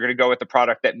they're going to go with the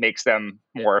product that makes them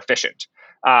more efficient.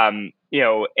 And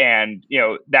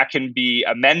that can be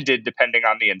amended depending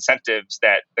on the incentives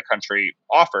that the country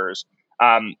offers.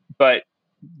 But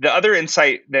the other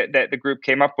insight that the group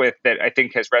came up with that I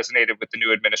think has resonated with the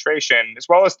new administration, as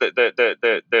well as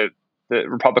the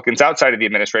Republicans outside of the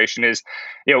administration, is,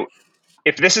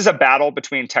 if this is a battle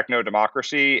between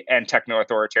techno-democracy and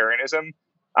techno-authoritarianism,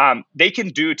 they can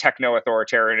do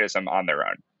techno-authoritarianism on their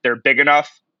own. They're big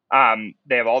enough.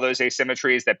 They have all those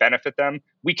asymmetries that benefit them.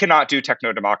 We cannot do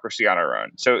techno-democracy on our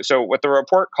own. So what the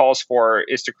report calls for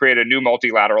is to create a new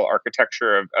multilateral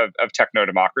architecture of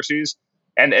techno-democracies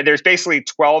And there's basically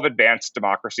 12 advanced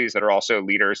democracies that are also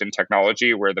leaders in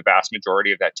technology, where the vast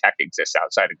majority of that tech exists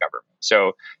outside of government.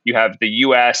 So you have the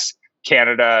US,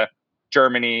 Canada,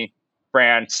 Germany,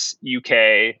 France,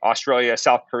 UK, Australia,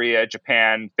 South Korea,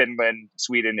 Japan, Finland,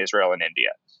 Sweden, Israel, and India.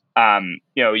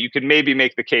 You can maybe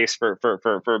make the case for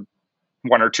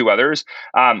one or two others.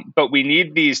 But we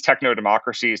need these techno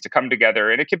democracies to come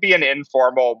together, and it could be an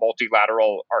informal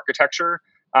multilateral architecture.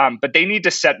 But they need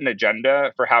to set an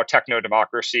agenda for how techno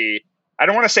democracy, I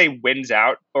don't want to say wins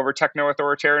out over techno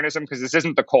authoritarianism, because this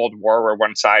isn't the Cold War where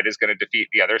one side is going to defeat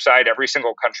the other side. Every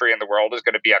single country in the world is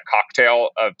going to be a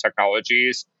cocktail of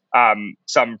technologies,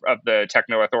 some of the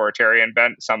techno authoritarian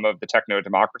bent, some of the techno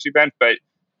democracy bent. But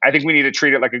I think we need to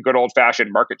treat it like a good old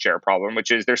fashioned market share problem,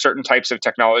 which is there's certain types of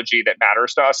technology that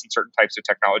matters to us and certain types of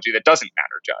technology that doesn't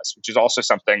matter to us, which is also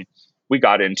something we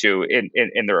got into in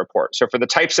the report. So for the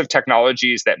types of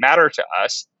technologies that matter to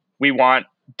us, we want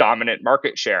dominant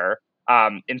market share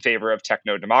in favor of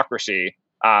techno democracy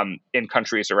in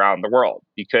countries around the world.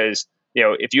 Because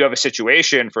if you have a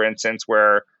situation, for instance,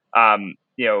 where all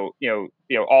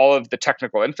of the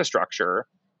technical infrastructure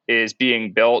is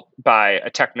being built by a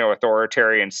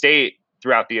techno-authoritarian state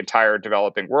throughout the entire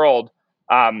developing world,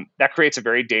 that creates a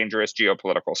very dangerous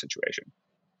geopolitical situation.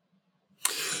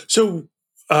 So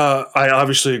I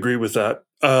obviously agree with that.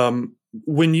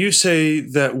 When you say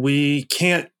that we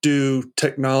can't do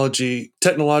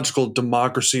technological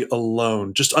democracy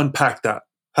alone, just unpack that.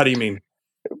 How do you mean?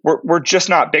 We're just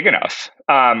not big enough,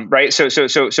 right?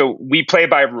 So we play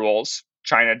by rules.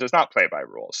 China does not play by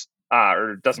rules.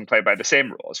 Or doesn't play by the same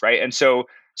rules, right? And so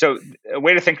a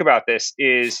way to think about this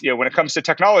is, when it comes to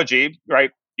technology,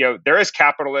 right? They're as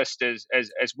capitalist as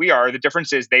we are. The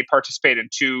difference is they participate in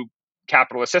two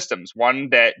capitalist systems: one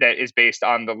that is based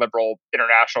on the liberal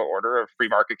international order of free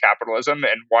market capitalism,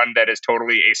 and one that is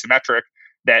totally asymmetric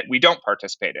that we don't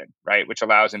participate in, right? Which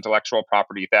allows intellectual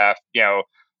property theft,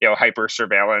 hyper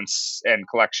surveillance and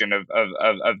collection of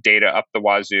data up the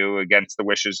wazoo against the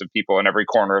wishes of people in every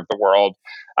corner of the world.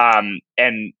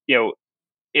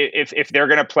 If they're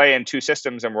going to play in two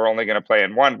systems and we're only going to play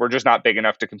in one, we're just not big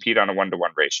enough to compete on a 1-to-1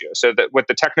 ratio. So that what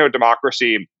the techno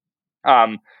democracy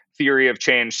theory of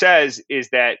change says is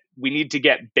that we need to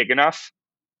get big enough,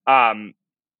 and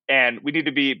we need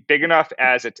to be big enough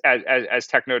as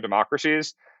techno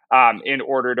democracies in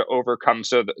order to overcome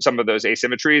some of those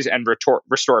asymmetries and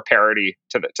restore parity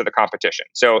to the competition.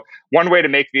 So one way to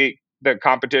make the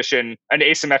competition, an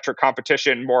asymmetric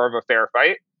competition, more of a fair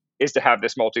fight is to have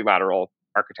this multilateral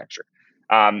architecture.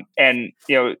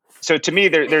 So to me,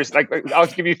 there's I'll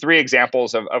give you three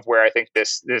examples of where I think the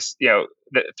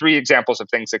three examples of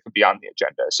things that could be on the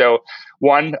agenda. So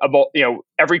one,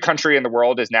 every country in the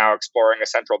world is now exploring a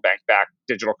central bank-backed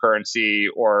digital currency,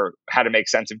 or how to make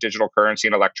sense of digital currency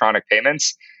and electronic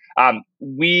payments.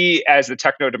 We, as the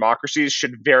techno democracies,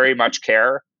 should very much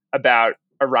care about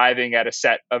arriving at a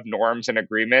set of norms and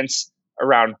agreements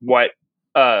around what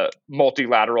a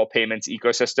multilateral payments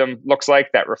ecosystem looks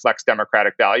like that reflects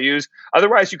democratic values.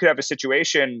 Otherwise, you could have a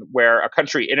situation where a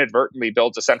country inadvertently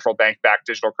builds a central bank-backed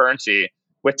digital currency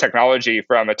with technology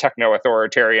from a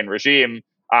techno-authoritarian regime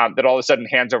that all of a sudden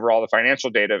hands over all the financial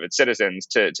data of its citizens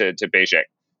to Beijing,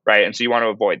 right? And so you want to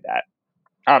avoid that.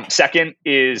 Second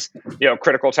is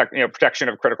protection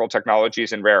of critical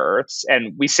technologies and rare earths.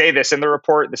 And we say this in the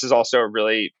report. This is also a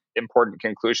really important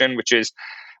conclusion, which is,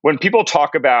 when people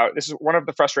talk about, this is one of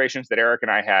the frustrations that Eric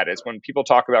and I had, is when people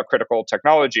talk about critical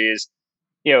technologies,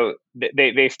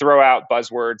 they throw out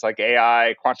buzzwords like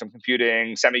AI, quantum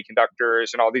computing,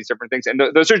 semiconductors, and all these different things. And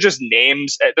those are just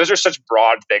names. Those are such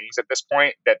broad things at this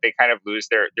point that they kind of lose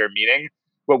their meaning.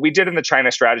 What we did in the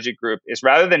China Strategy Group is,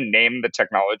 rather than name the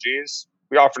technologies,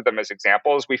 we offered them as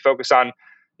examples. We focus on,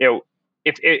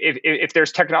 if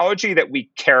there's technology that we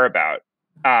care about,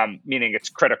 meaning it's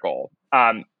critical,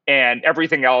 and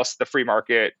everything else the free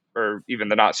market or even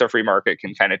the not so free market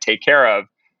can kind of take care of,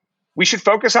 we should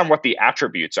focus on what the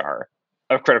attributes are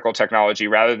of critical technology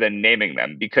rather than naming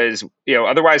them. Because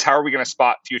otherwise, how are we going to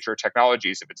spot future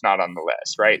technologies if it's not on the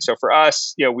list, right? So for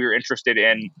us, we were interested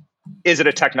in, is it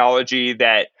a technology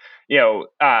that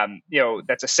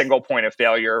that's a single point of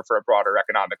failure for a broader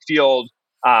economic field?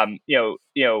 Does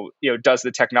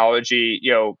the technology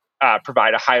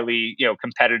provide a highly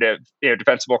competitive,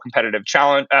 defensible competitive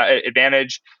challenge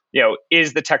advantage?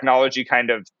 Is the technology kind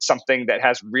of something that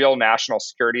has real national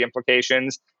security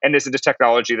implications? And is it a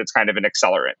technology that's kind of an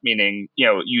accelerant, meaning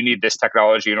you need this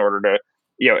technology in order to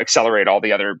accelerate all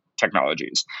the other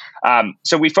technologies?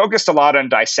 So we focused a lot on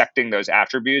dissecting those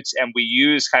attributes, and we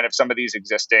use kind of some of these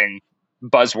existing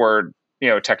buzzword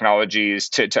technologies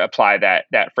to apply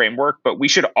that framework. But we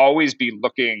should always be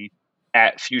looking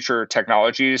at future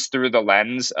technologies through the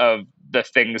lens of the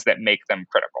things that make them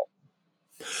critical.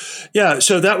 Yeah,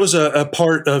 so that was a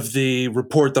part of the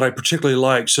report that I particularly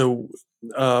like. So,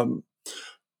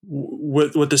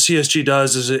 what the CSG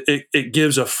does is it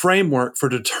gives a framework for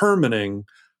determining,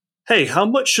 hey, how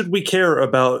much should we care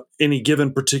about any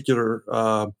given particular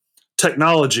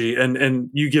technology, and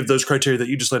you give those criteria that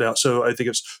you just laid out. So I think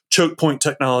it's choke point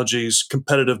technologies,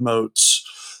 competitive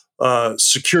moats,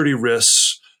 security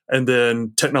risks, and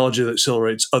then technology that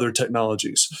accelerates other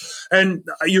technologies. And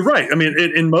you're right. I mean,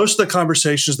 in most of the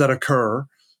conversations that occur,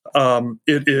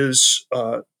 it is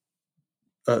a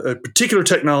particular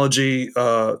technology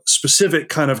specific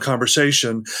kind of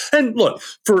conversation. And look,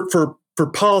 for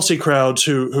policy crowds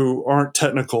who aren't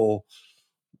technical,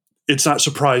 it's not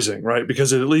surprising, right?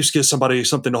 Because it at least gives somebody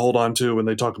something to hold on to when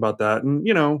they talk about that. And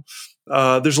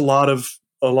there's a lot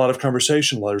of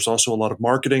conversation. There's also a lot of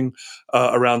marketing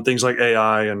around things like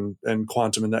AI and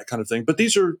quantum and that kind of thing. But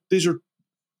these are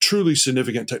truly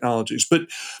significant technologies. But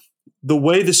the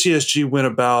way the CSG went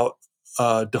about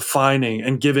defining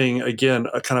and giving, again,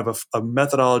 a kind of a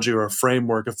methodology or a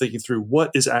framework of thinking through what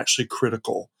is actually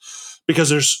critical, because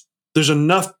there's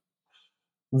enough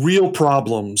real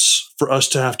problems for us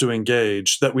to have to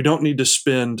engage that we don't need to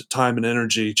spend time and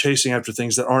energy chasing after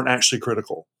things that aren't actually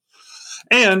critical.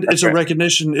 And it's a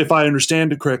recognition, if I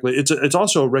understand it correctly, it's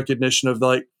also a recognition of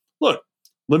like, look,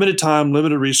 limited time,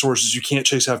 limited resources, you can't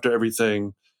chase after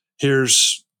everything.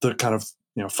 Here's the kind of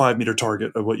 5-meter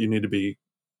target of what you need to be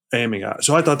aiming at.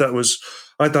 So I thought that was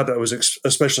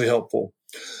especially helpful.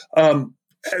 Help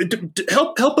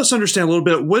us understand a little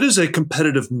bit, what is a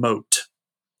competitive moat?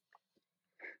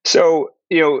 So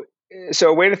a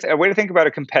way to think about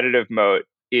a competitive moat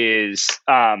is,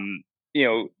 do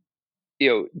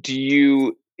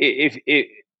you, if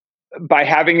by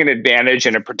having an advantage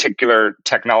in a particular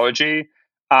technology,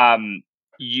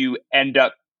 you end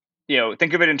up,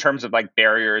 think of it in terms of like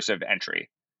barriers of entry,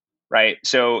 right?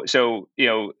 So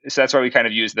that's why we kind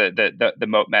of use the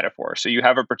moat metaphor. So if you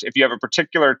have a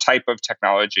particular type of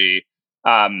technology,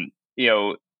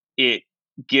 it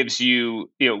gives you,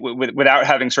 without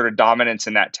having sort of dominance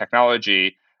in that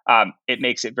technology, it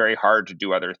makes it very hard to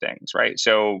do other things, right?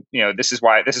 So this is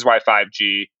why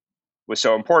 5G was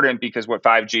so important, because what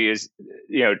 5G is,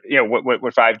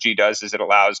 what 5G does is it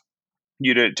allows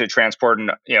you to transport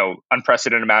an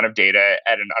unprecedented amount of data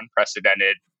at an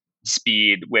unprecedented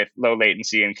speed with low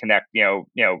latency and connect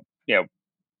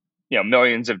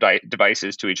millions of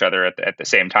devices to each other at the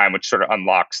same time, which sort of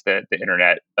unlocks the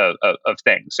internet of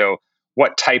things. So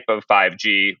what type of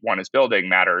 5G one is building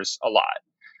matters a lot.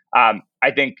 I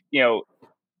think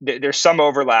there's some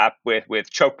overlap with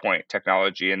choke point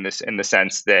technology in the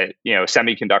sense that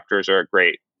semiconductors are a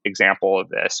great example of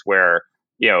this, where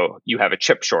you have a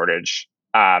chip shortage,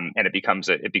 and it becomes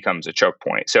a choke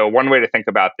point. So one way to think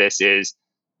about this is,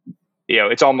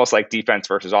 it's almost like defense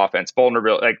versus offense.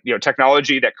 Vulnerability, like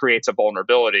technology that creates a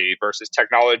vulnerability versus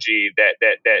technology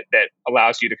that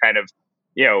allows you to kind of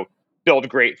build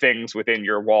great things within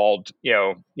your walled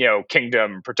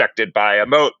kingdom, protected by a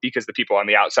moat, because the people on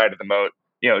the outside of the moat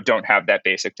don't have that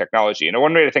basic technology. And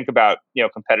one way to think about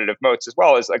competitive moats as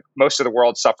well is, like, most of the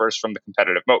world suffers from the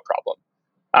competitive moat problem,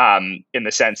 in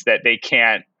the sense that they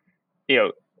can't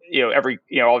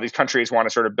all these countries want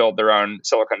to sort of build their own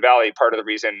Silicon Valley. Part of the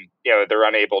reason they're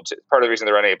unable to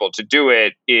do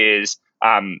it is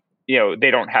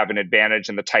they don't have an advantage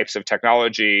in the types of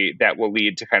technology that will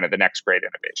lead to kind of the next great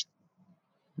innovation.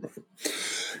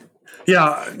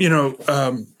 Yeah,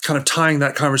 kind of tying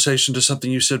that conversation to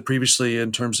something you said previously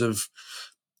in terms of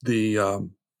the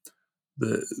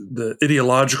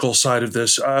ideological side of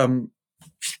this. The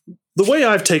way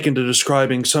I've taken to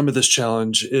describing some of this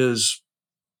challenge is,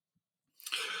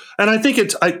 and I think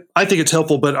it's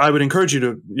helpful, but I would encourage you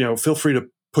to feel free to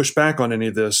push back on any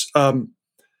of this. I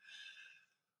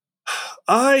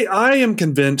am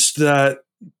convinced that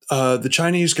the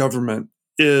Chinese government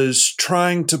is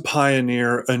trying to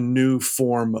pioneer a new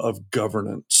form of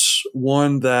governance,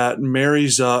 one that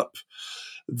marries up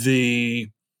the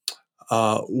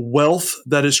wealth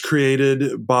that is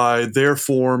created by their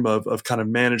form of kind of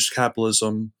managed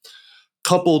capitalism,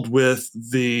 coupled with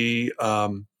the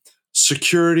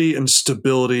security and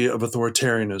stability of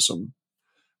authoritarianism,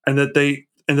 and that they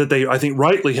I think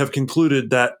rightly have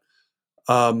concluded that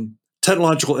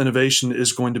technological innovation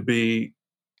is going to be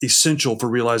essential for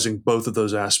realizing both of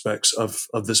those aspects of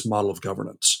this model of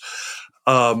governance,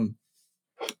 and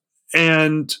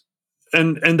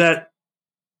that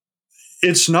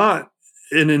it's not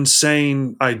an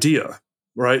insane idea,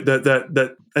 right?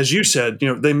 That as you said,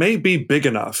 they may be big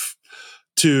enough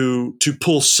to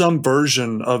pull some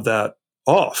version of that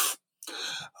off.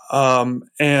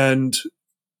 And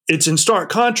it's in stark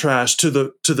contrast to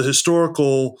the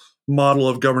historical model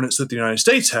of governance that the United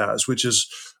States has, which is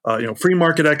free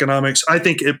market economics. I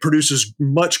think it produces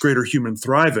much greater human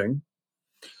thriving.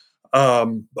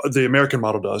 The American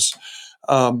model does,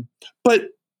 but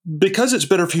because it's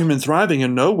better for human thriving,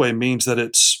 in no way means that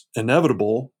it's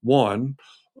inevitable. One,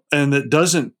 and that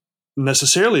doesn't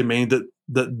necessarily mean that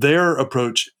their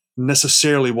approach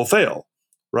necessarily will fail,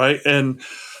 right? And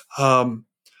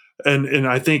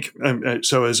I think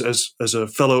so. As a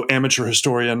fellow amateur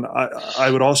historian, I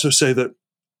would also say that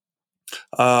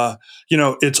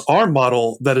it's our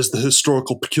model that is the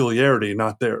historical peculiarity,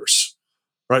 not theirs.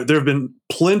 Right? There have been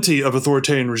plenty of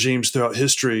authoritarian regimes throughout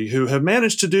history who have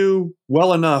managed to do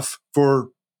well enough for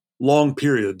long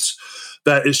periods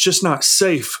that it's just not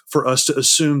safe for us to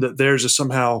assume that theirs is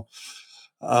somehow,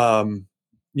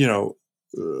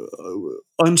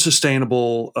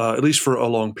 unsustainable, at least for a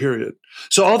long period.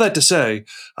 So all that to say,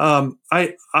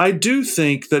 I do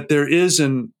think that there is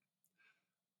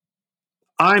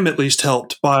I'm at least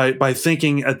helped by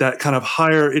thinking at that kind of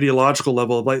higher ideological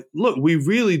level of like, look, we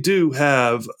really do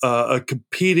have a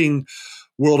competing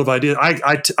world of ideas.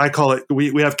 I call it,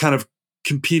 we have kind of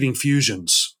competing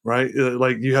fusions, right?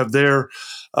 Like you have their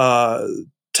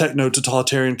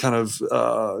techno-totalitarian kind of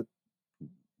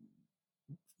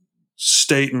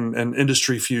state and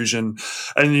industry fusion,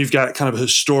 and you've got kind of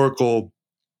historical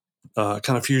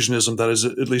kind of fusionism that has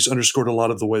at least underscored a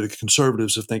lot of the way the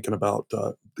conservatives are thinking about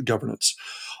governance.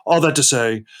 All that to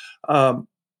say,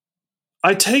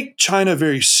 I take China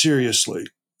very seriously.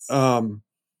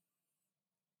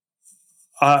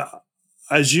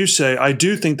 As you say, I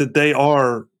do think that they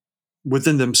are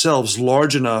within themselves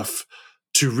large enough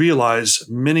to realize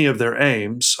many of their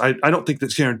aims. I don't think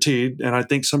that's guaranteed, and I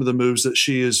think some of the moves that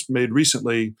Xi has made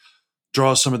recently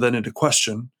draw some of that into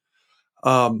question.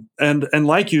 And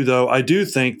like you, though, I do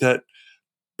think that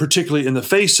particularly in the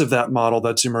face of that model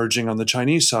that's emerging on the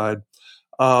Chinese side,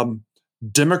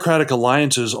 democratic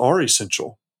alliances are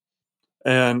essential,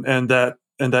 and that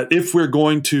if we're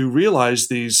going to realize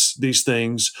these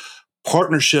things,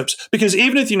 partnerships, because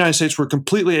even if the United States were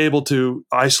completely able to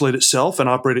isolate itself and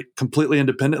operate it completely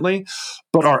independently,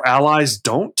 but our allies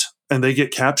don't, and they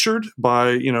get captured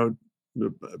by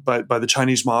the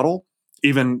Chinese model,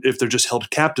 even if they're just held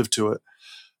captive to it.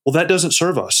 Well, that doesn't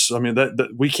serve us. I mean,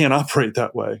 that we can't operate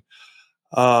that way.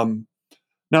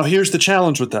 Now, here's the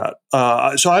challenge with that.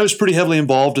 So I was pretty heavily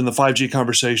involved in the 5G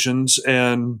conversations.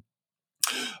 And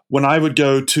when I would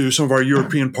go to some of our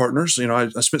European partners, I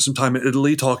spent some time in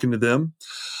Italy talking to them.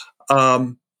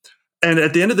 And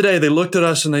at the end of the day, they looked at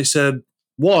us and they said,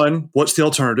 one, what's the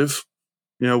alternative?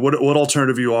 What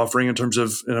alternative are you offering in terms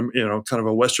of, kind of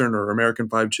a Western or American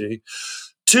 5G?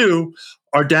 Two,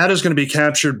 our data is going to be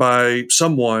captured by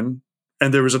someone,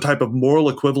 and there was a type of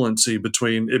moral equivalency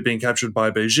between it being captured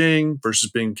by Beijing versus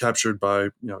being captured by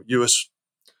U.S.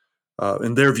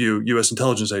 In their view, U.S.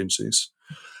 intelligence agencies.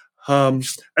 And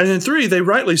then three, they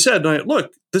rightly said,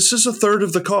 look, this is a third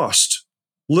of the cost,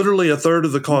 literally a third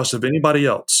of the cost of anybody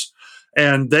else.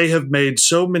 And they have made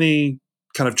so many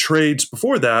kind of trades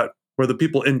before that where the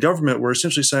people in government were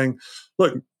essentially saying,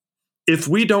 look, if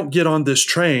we don't get on this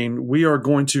train, we are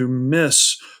going to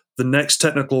miss the next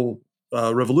technical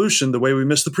revolution the way we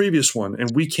missed the previous one,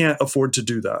 and we can't afford to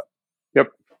do that. Yep.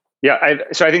 Yeah.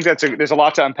 So I think there's a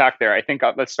lot to unpack there. I think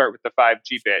let's start with the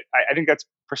 5G bit. I think that's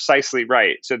precisely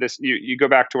right. So you go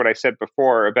back to what I said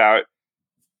before about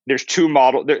there's two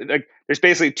models. There's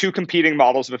basically two competing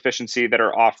models of efficiency that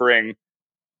are offering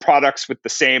products with the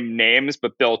same names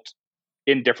but built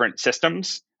in different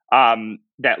systems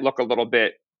that look a little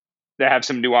bit, that have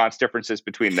some nuanced differences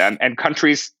between them, and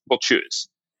countries will choose.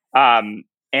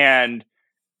 And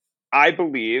I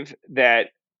believe that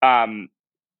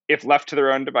if left to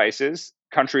their own devices,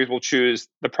 countries will choose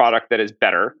the product that is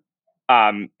better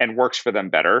and works for them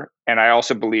better. And I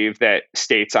also believe that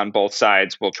states on both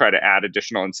sides will try to add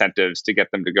additional incentives to get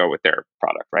them to go with their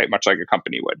product, right? Much like a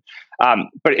company would.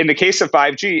 But in the case of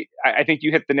 5G, I think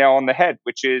you hit the nail on the head,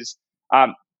 which is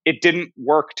it didn't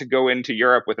work to go into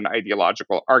Europe with an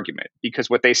ideological argument, because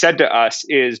what they said to us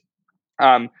is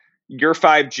your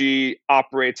 5G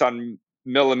operates on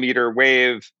millimeter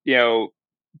wave,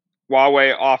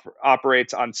 Huawei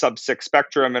operates on sub-6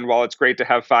 spectrum, and while it's great to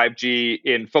have 5G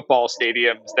in football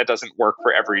stadiums, that doesn't work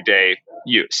for everyday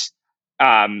use.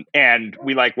 And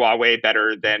we like Huawei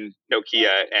better than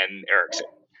Nokia and Ericsson.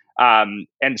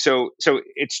 And so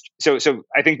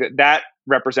I think that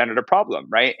represented a problem,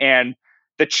 right? And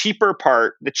the cheaper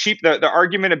part, the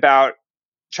argument about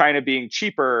China being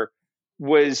cheaper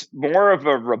was more of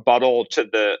a rebuttal to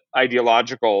the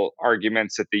ideological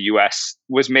arguments that the US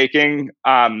was making.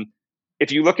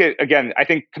 If you look at, again, I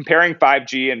think comparing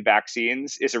 5G and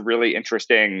vaccines is a really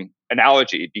interesting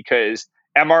analogy because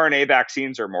mRNA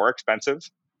vaccines are more expensive,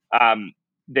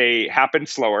 they happen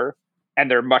slower, and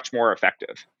they're much more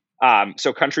effective.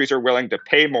 So countries are willing to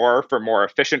pay more for more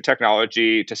efficient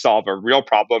technology to solve a real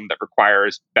problem that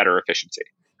requires better efficiency.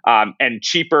 And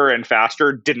cheaper and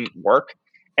faster didn't work.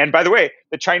 And by the way,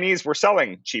 the Chinese were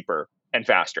selling cheaper and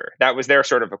faster. That was their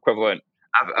sort of equivalent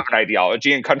of an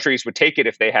ideology, and countries would take it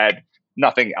if they had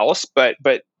nothing else. But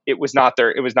it was not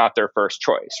their first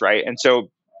choice, right? And so,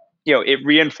 it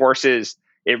reinforces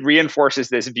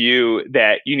this view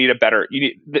that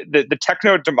the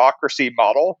techno democracy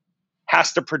model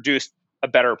has to produce a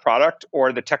better product,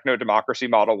 or the techno democracy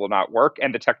model will not work.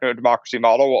 And the techno democracy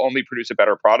model will only produce a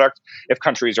better product if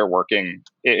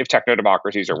techno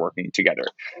democracies are working together.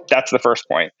 That's the first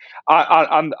point.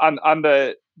 On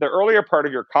the earlier part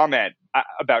of your comment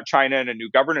about China and a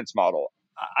new governance model,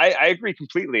 I agree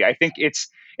completely. I think it's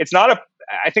not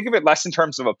I think of it less in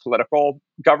terms of a political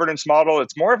governance model.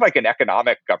 It's more of like an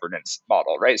economic governance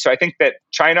model, right? So I think that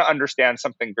China understands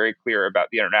something very clear about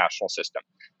the international system.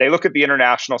 They look at the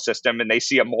international system and they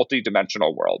see a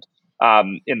multi-dimensional world,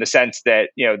 in the sense that,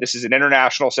 this is an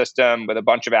international system with a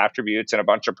bunch of attributes and a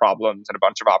bunch of problems and a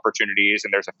bunch of opportunities.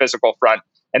 And there's a physical front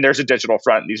and there's a digital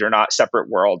front. These are not separate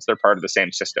worlds. They're part of the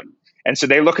same system. And so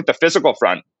they look at the physical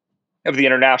front of the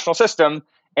international system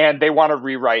and they want to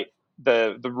rewrite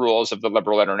the rules of the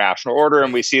liberal international order.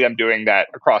 And we see them doing that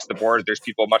across the board. There's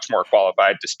people much more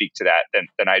qualified to speak to that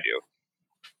than I do.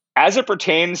 As it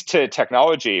pertains to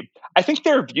technology, I think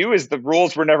their view is the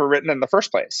rules were never written in the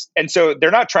first place. And so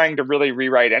they're not trying to really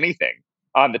rewrite anything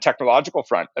on the technological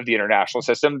front of the international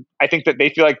system. I think that they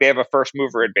feel like they have a first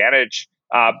mover advantage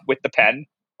with the pen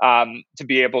to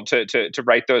be able to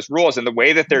write those rules. And the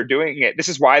way that they're doing it, this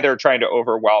is why they're trying to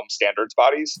overwhelm standards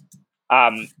bodies,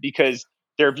 because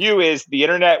their view is the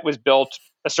internet was built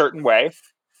a certain way.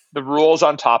 The rules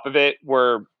on top of it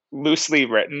were loosely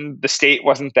written. The state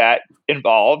wasn't that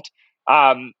involved.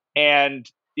 And,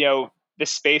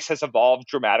 this space has evolved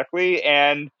dramatically.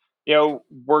 And,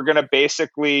 we're going to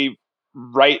basically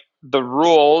write the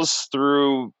rules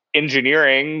through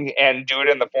engineering and do it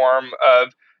in the form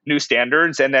of new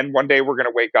standards. And then one day we're going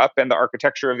to wake up and the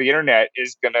architecture of the internet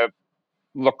is going to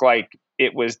look like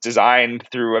it was designed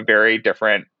through a very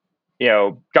different,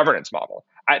 governance model.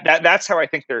 That's how I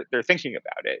think they're thinking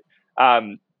about it.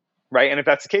 Right. And if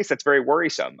that's the case, that's very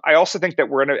worrisome. I also think that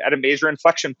we're at a major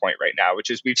inflection point right now, which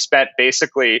is we've spent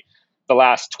basically the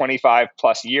last 25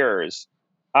 plus years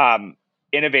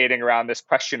innovating around this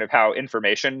question of how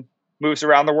information moves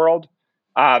around the world.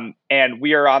 And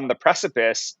we are on the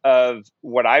precipice of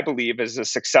what I believe is a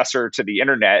successor to the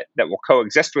internet that will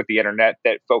coexist with the internet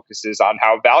that focuses on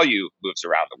how value moves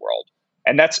around the world.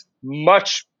 And that's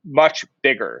much, much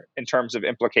bigger in terms of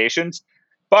implications.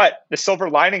 But the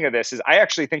silver lining of this is I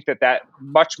actually think that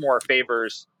much more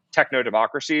favors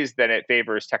techno-democracies than it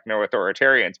favors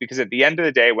techno-authoritarians. Because at the end of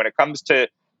the day, when it comes to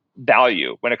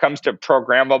value, when it comes to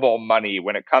programmable money,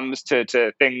 when it comes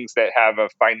to things that have a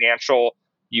financial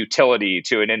utility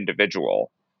to an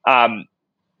individual,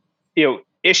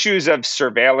 issues of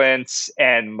surveillance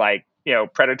and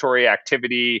predatory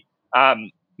activity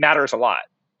matters a lot.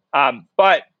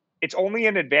 But it's only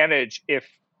an advantage if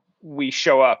we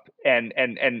show up and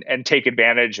take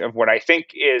advantage of what I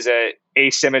think is a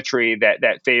asymmetry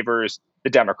that favors the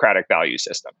democratic value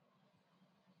system.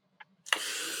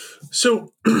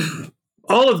 So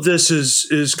all of this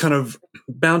is kind of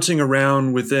bouncing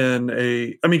around within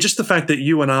just the fact that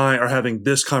you and I are having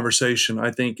this conversation, I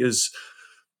think is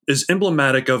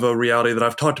emblematic of a reality that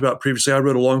I've talked about previously. I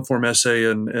wrote a long form essay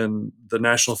in the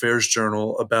National Affairs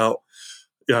Journal about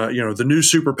the new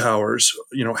superpowers,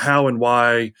 how and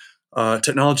why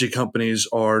technology companies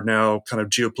are now kind of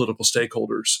geopolitical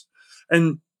stakeholders.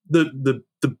 And the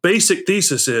basic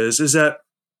thesis is that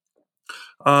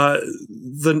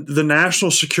the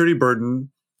national security burden,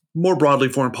 more broadly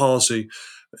foreign policy,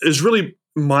 is really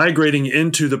migrating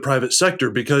into the private sector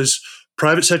because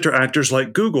private sector actors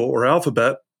like Google or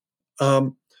Alphabet,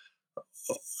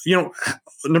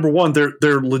 number one,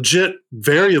 they're legit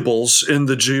variables in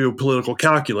the geopolitical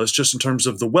calculus, just in terms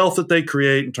of the wealth that they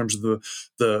create, in terms of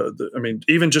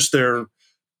even just their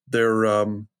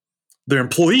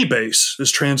employee base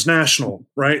is transnational,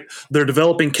 right? They're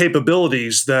developing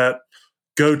capabilities that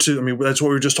go to, that's what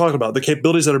we were just talking about. The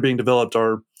capabilities that are being developed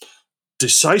are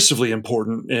decisively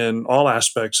important in all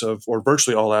aspects of, or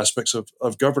virtually all aspects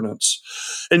of governance.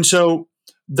 And so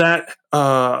that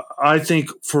I think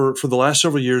for the last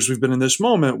several years, we've been in this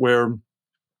moment where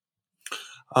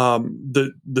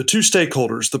the two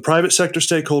stakeholders, the private sector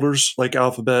stakeholders like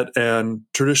Alphabet and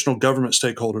traditional government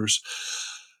stakeholders,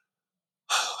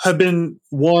 have been,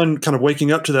 one, kind of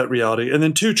waking up to that reality, and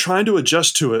then two, trying to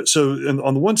adjust to it. So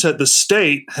on the one side, the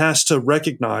state has to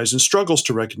recognize and struggles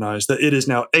to recognize that it is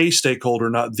now a stakeholder,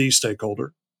 not the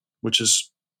stakeholder, which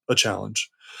is a challenge.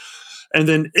 And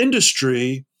then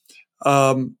industry,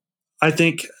 I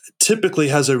think, typically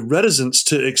has a reticence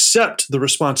to accept the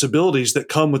responsibilities that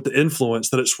come with the influence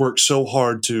that it's worked so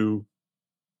hard to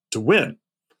win.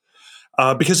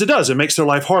 Because it does. It makes their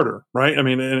life harder, right? I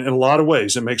mean, in a lot of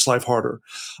ways, it makes life harder.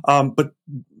 But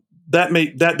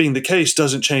that being the case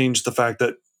doesn't change the fact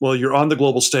that, well, you're on the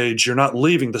global stage, you're not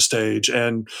leaving the stage,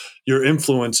 and your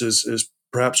influence is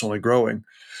perhaps only growing.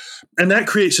 And that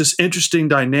creates this interesting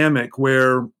dynamic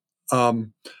where,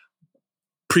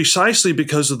 precisely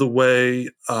because of the way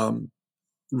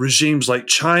regimes like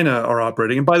China are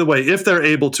operating, and by the way, if they're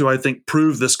able to, I think,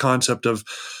 prove this concept of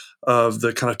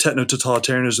the kind of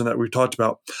techno-totalitarianism that we've talked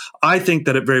about, I think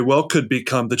that it very well could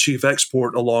become the chief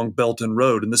export along Belt and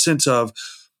Road, in the sense of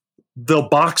they'll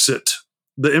box it.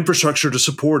 The infrastructure to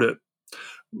support it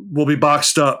will be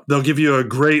boxed up. They'll give you a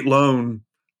great loan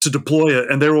to deploy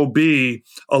it, and there will be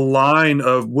a line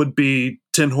of would-be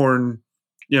tin horn,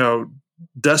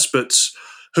 despots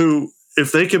who,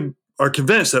 if they are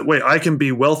convinced that, wait, I can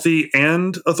be wealthy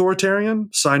and authoritarian,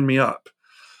 sign me up.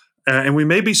 And we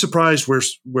may be surprised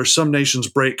where some nations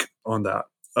break on that.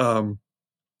 And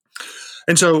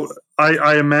so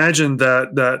I imagine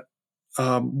that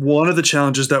one of the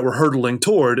challenges that we're hurtling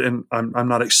toward, and I'm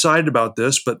not excited about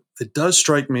this, but it does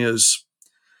strike me as,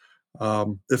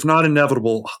 if not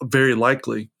inevitable, very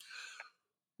likely,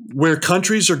 where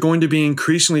countries are going to be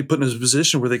increasingly put in a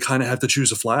position where they kind of have to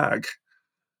choose a flag.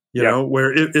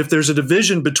 Where if there's a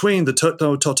division between the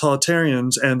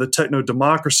totalitarians and the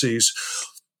techno-democracies,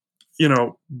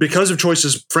 because of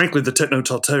choices, frankly, the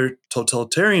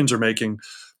techno-totalitarians are making,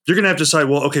 you're going to have to decide,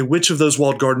 well, okay, which of those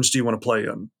walled gardens do you want to play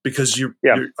in? Because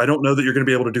I don't know that you're going to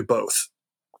be able to do both.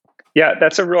 Yeah,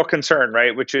 that's a real concern,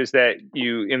 right? Which is that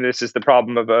and this is the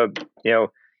problem of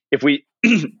if we,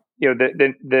 again,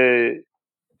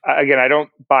 I don't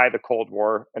buy the Cold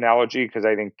War analogy, because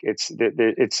I think it's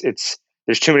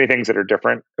there's too many things that are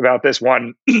different about this.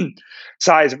 One,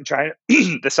 size of China,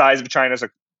 the size of China's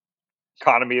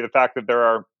economy, the fact that they're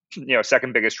our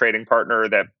second biggest trading partner,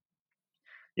 that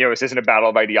this isn't a battle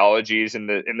of ideologies in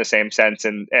the same sense,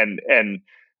 and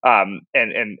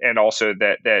also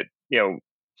that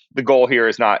the goal here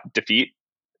is not defeat,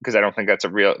 because I don't think it's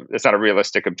not a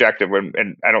realistic objective,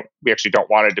 and we actually don't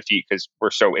want to defeat, because we're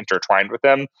so intertwined with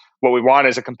them. What we want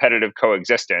is a competitive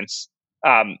coexistence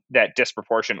that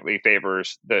disproportionately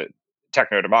favors the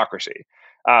techno democracy.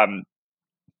 But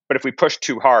if we push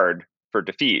too hard for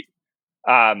defeat,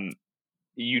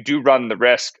 you do run the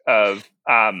risk of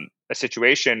a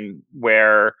situation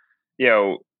where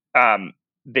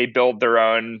they build their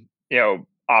own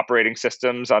operating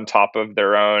systems on top of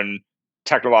their own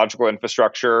technological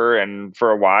infrastructure, and for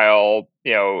a while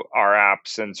our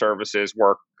apps and services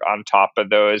work on top of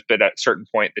those, but at a certain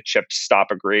point the chips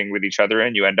stop agreeing with each other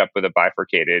and you end up with a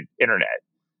bifurcated internet.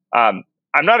 I'm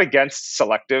not against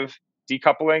selective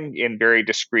decoupling in very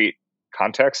discrete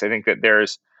contexts. I think that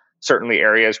there's certainly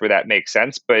areas where that makes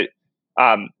sense, but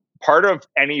part of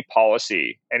any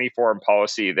policy, any foreign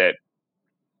policy that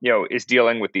is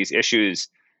dealing with these issues,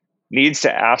 needs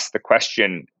to ask the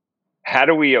question: how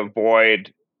do we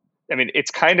avoid? I mean,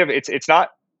 it's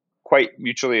not quite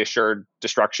mutually assured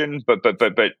destruction, but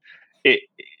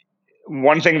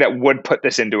one thing that would put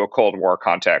this into a Cold War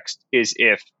context is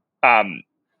if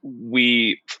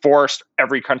we forced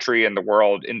every country in the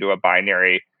world into a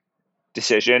binary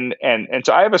decision. And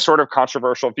so I have a sort of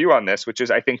controversial view on this, which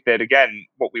is, I think that, again,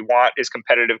 what we want is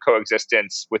competitive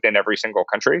coexistence within every single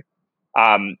country.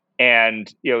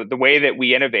 And the way that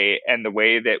we innovate and the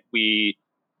way that we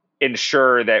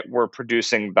ensure that we're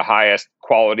producing the highest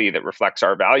quality that reflects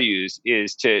our values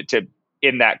is to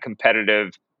in that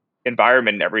competitive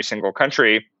environment in every single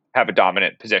country, have a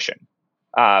dominant position.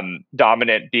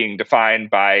 Dominant being defined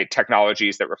by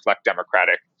technologies that reflect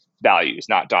democratic values,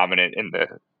 not dominant in the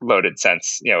loaded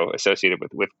sense, associated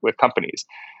with companies.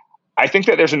 I think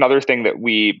that there's another thing that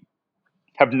we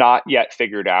have not yet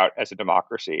figured out as a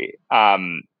democracy,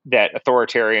 that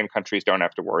authoritarian countries don't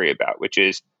have to worry about, which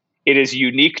is, it is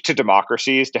unique to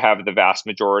democracies to have the vast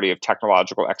majority of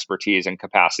technological expertise and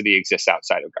capacity exists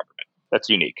outside of government. That's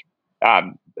unique.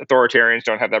 Authoritarians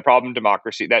don't have that problem.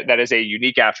 Democracy, that is a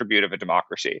unique attribute of a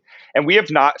democracy. And we have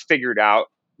not figured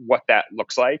out what that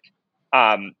looks like.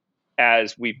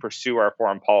 as we pursue our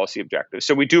foreign policy objectives.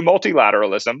 So we do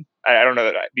multilateralism. I don't know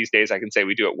that these days I can say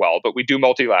we do it well, but we do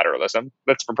multilateralism.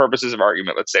 Let's, for purposes of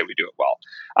argument, let's say we do it well.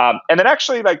 And then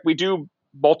actually, like we do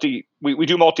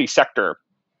multi-sector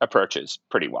approaches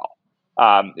pretty well.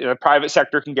 The private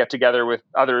sector can get together with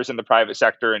others in the private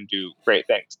sector and do great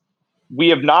things. We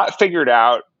have not figured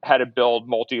out how to build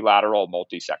multilateral,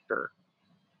 multi-sector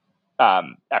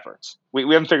efforts. We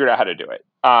haven't figured out how to do it.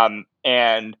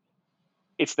 And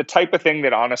it's the type of thing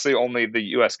that honestly only the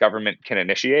U.S. government can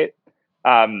initiate.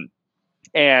 And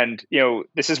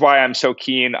this is why I'm so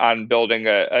keen on building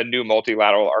a new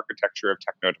multilateral architecture of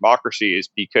techno-democracies,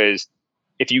 because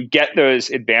if you get those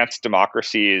advanced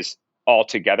democracies all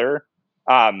together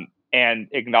and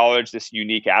acknowledge this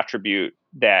unique attribute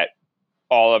that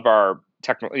all of our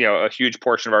a huge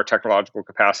portion of our technological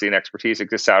capacity and expertise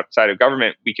exists outside of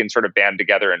government, we can sort of band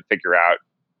together and figure out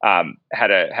how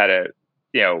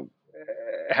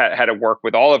to work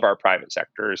with all of our private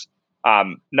sectors.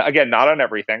 Again, not on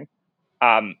everything,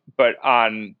 but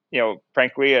on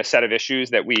frankly a set of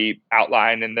issues that we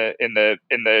outline in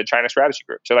the China Strategy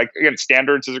Group. So, like, again,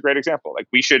 standards is a great example. Like,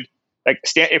 we should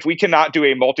if we cannot do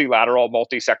a multilateral,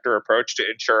 multi-sector approach to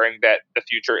ensuring that the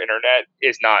future internet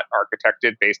is not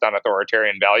architected based on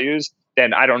authoritarian values,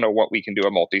 then I don't know what we can do a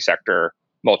multi-sector,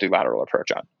 multilateral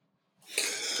approach on.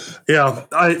 Yeah,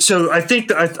 I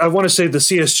think I want to say the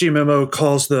CSG memo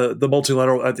calls the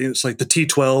multilateral. I think it's like the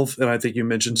T12, and I think you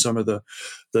mentioned some of the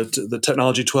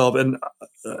technology 12, and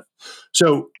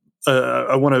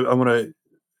I want to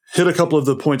hit a couple of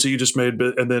the points that you just made,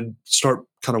 and then start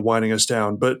kind of winding us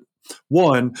down. But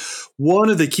one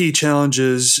of the key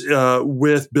challenges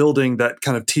with building that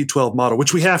kind of T12 model,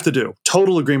 which we have to do,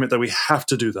 total agreement that we have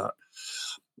to do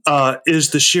that,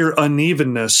 is the sheer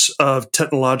unevenness of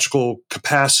technological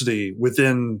capacity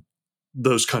within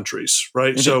those countries,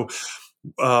 right? Mm-hmm.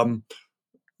 So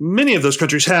many of those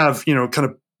countries have, kind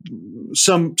of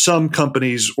some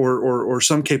companies or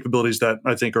some capabilities that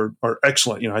I think are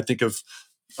excellent.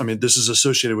 This is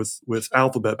associated with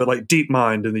Alphabet, but like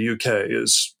DeepMind in the UK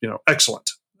is, excellent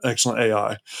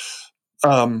AI.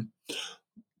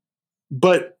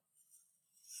 But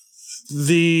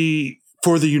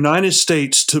for the United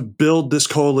States to build this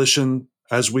coalition,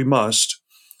 as we must,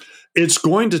 it's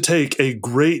going to take a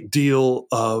great deal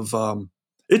of,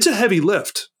 it's a heavy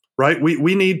lift, right?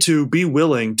 We need to be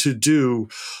willing to do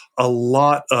a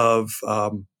lot of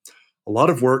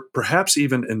work, perhaps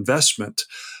even investment,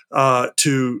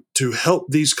 to help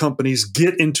these companies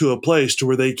get into a place to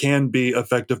where they can be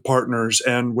effective partners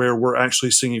and where we're actually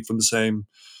singing from the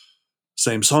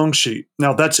same song sheet.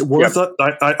 Now, that's worth it.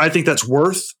 I think that's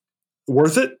worth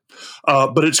it,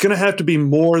 but it's going to have to be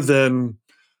more than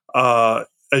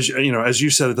as you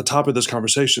said at the top of this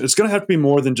conversation. It's going to have to be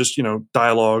more than just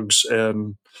dialogues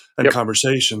and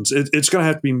conversations. It's going to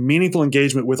have to be meaningful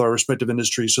engagement with our respective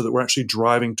industries so that we're actually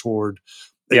driving toward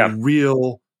a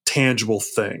real, tangible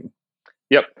thing.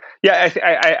 Yep. Yeah,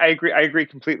 I agree. I agree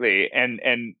completely. And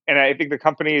I think the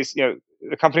companies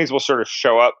will sort of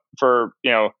show up for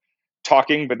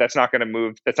talking, but that's not going to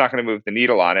move the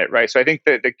needle on it, right? So I think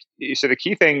that the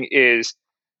key thing is,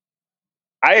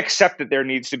 I accept that there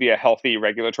needs to be a healthy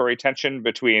regulatory tension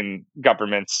between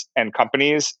governments and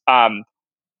companies.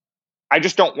 I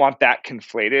just don't want that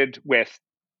conflated with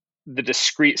the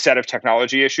discrete set of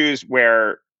technology issues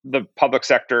where the public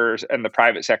sectors and the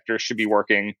private sectors should be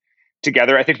working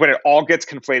together. I think when it all gets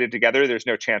conflated together, there's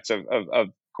no chance of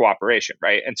cooperation,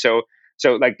 right? And so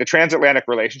like the transatlantic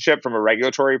relationship from a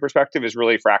regulatory perspective is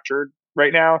really fractured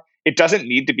right now. It doesn't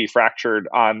need to be fractured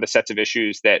on the sets of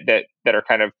issues that are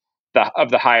kind of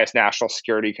the highest national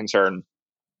security concern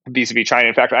vis-a-vis China.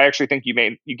 In fact, I actually think you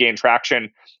gain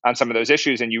traction on some of those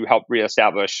issues, and you help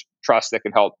reestablish trust that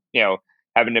can help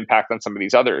have an impact on some of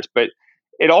these others. But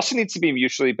it also needs to be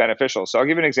mutually beneficial. So I'll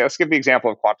give an example. Let's give the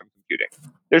example of quantum computing.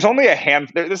 There's only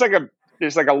there's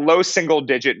like a low single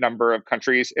digit number of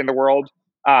countries in the world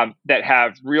that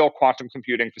have real quantum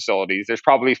computing facilities. There's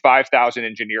probably 5,000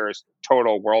 engineers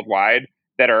total worldwide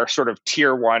that are sort of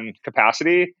tier one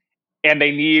capacity, and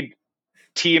they need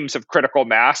teams of critical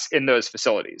mass in those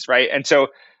facilities, right? And so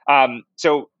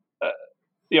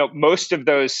most of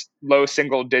those low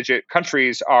single digit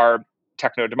countries are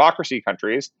techno democracy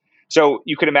countries. So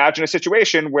you could imagine a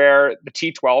situation where the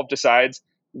T12 decides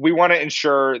we want to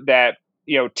ensure that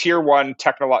tier one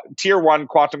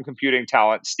quantum computing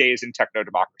talent stays in techno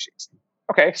democracies.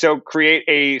 Okay, so create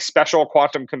a special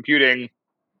quantum computing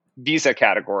visa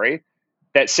category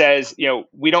that says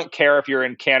we don't care if you're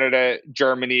in Canada,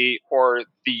 Germany, or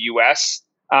the US.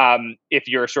 if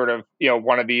you're sort of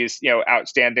one of these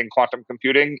outstanding quantum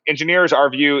computing engineers. Our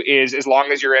view is, as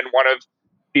long as you're in one of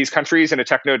these countries in a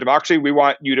techno democracy, we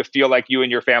want you to feel like you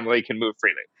and your family can move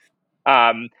freely.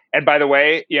 And by the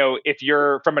way, if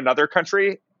you're from another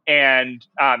country and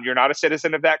you're not a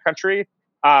citizen of that country,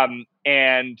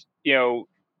 and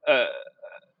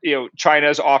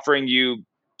China's offering you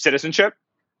citizenship,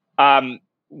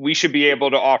 we should be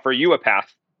able to offer you a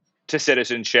path to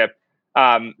citizenship,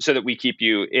 so that we keep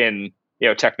you in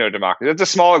techno democracy. That's a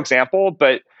small example,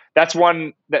 but that's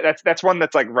one that's one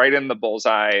that's like right in the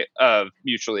bullseye of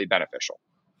mutually beneficial.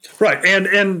 Right,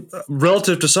 and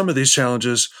relative to some of these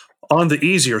challenges, on the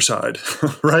easier side,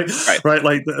 right? Right.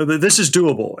 Like this is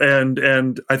doable,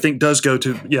 and I think does go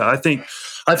to I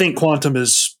think quantum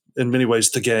is in many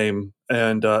ways the game,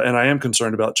 and I am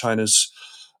concerned about China's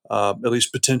at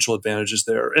least potential advantages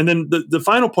there. And then the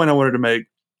final point I wanted to make,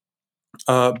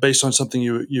 based on something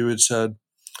you had said,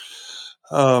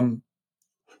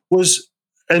 was,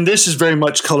 and this is very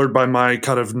much colored by my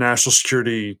kind of national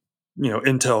security,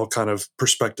 intel kind of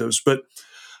perspectives, but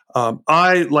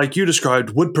I, like you described,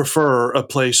 would prefer a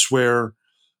place where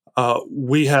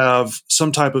we have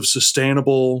some type of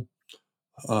sustainable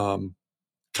kind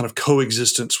of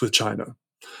coexistence with China.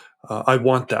 I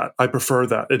want that. I prefer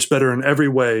that. It's better in every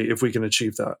way if we can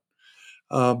achieve that.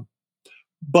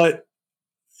 But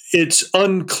it's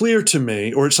unclear to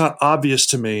me, or it's not obvious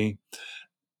to me,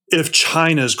 if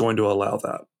China is going to allow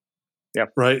that. Yeah.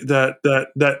 Right.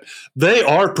 That they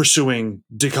are pursuing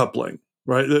decoupling.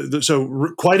 Right.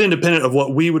 So quite independent of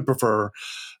what we would prefer,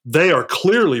 they are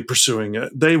clearly pursuing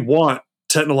it. They want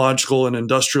technological and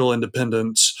industrial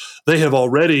independence. They have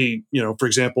already, for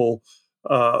example,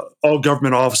 all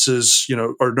government offices,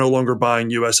 are no longer buying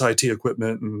U.S. IT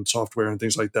equipment and software and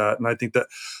things like that. And I think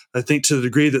to the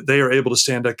degree that they are able to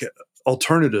stand up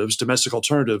alternatives, domestic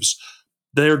alternatives,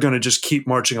 they're going to just keep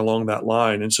marching along that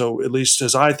line. And so, at least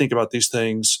as I think about these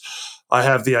things, I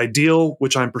have the ideal,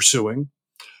 which I'm pursuing,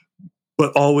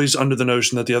 but always under the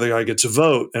notion that the other guy gets a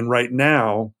vote. And right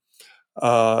now,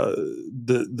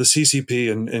 the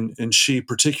CCP and Xi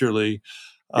particularly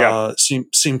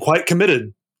seem quite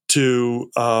committed to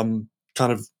kind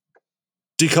of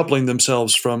decoupling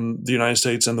themselves from the United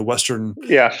States and the Western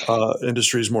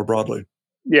industries more broadly.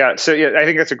 Yeah. So I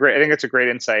think that's a great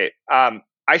insight.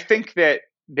 I think that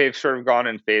they've sort of gone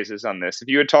in phases on this. If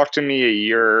you had talked to me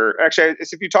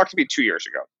if you talked to me 2 years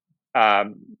ago,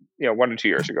 1 to 2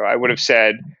 years ago, I would have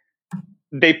said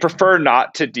they prefer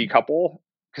not to decouple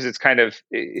because it's kind of,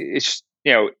 there's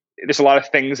a lot of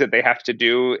things that they have to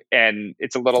do and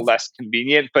it's a little less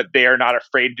convenient, but they are not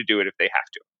afraid to do it if they have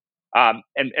to.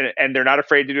 And they're not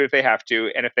afraid to do it if they have to.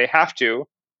 And if they have to,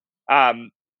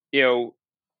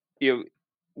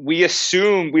 we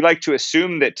like to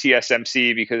assume that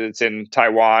TSMC, because it's in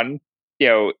Taiwan,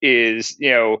 is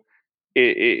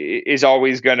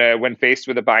always gonna, when faced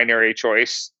with a binary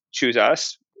choice, choose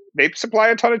us. They supply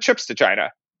a ton of chips to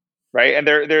China, right? And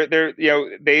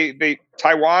they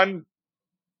Taiwan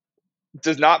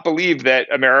does not believe that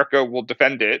America will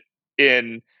defend it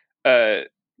in a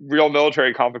real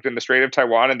military conflict in the Strait of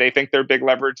Taiwan, and they think their big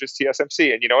leverage is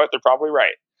TSMC. And you know what? They're probably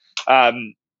right.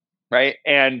 Right.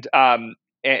 And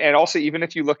also, even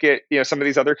if you look at some of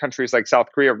these other countries like South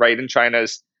Korea, right in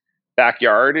China's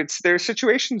backyard, their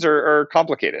situations are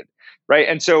complicated, right?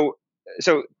 And so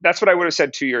that's what I would have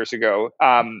said 2 years ago.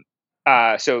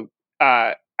 I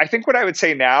think what I would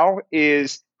say now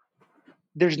is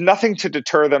there's nothing to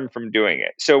deter them from doing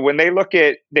it. So when they look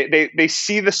at they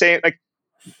see the same, like,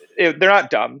 they're not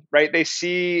dumb, right? They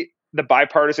see the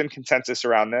bipartisan consensus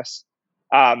around this.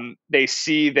 They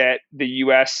see that the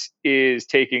U.S. is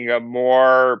taking a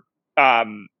more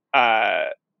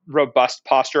robust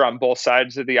posture on both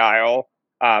sides of the aisle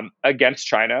against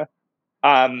China,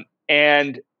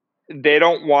 and they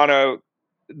don't want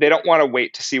to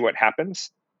wait to see what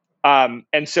happens.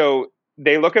 And so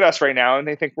they look at us right now and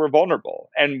they think we're vulnerable,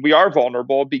 and we are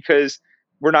vulnerable because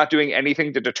we're not doing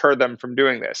anything to deter them from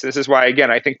doing this. This is why,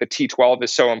 again, I think the T12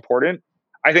 is so important.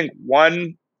 I think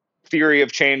one theory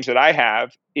of change that I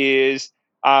have is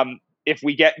if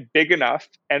we get big enough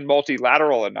and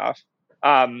multilateral enough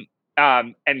and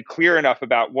clear enough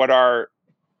about what our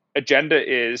agenda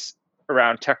is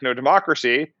around techno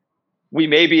democracy, we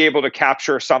may be able to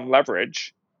capture some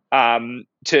leverage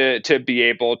to be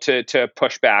able to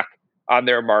push back on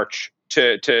their march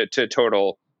to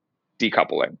total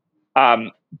decoupling.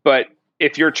 But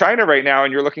if you're China right now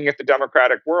and you're looking at the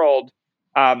democratic world,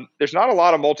 there's not a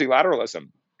lot of multilateralism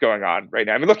going on right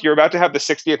now. I mean, look, you're about to have the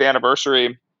 60th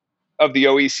anniversary of the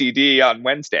OECD on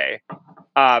Wednesday.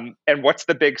 And what's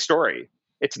the big story?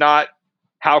 It's not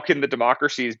how can the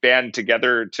democracies band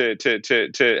together to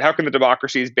how can the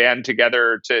democracies band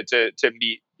together to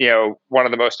meet one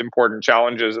of the most important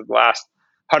challenges of the last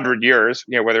 100 years,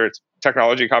 whether it's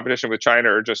technology competition with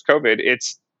China or just COVID.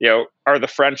 It's are the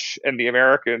French and the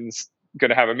Americans going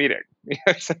to have a meeting?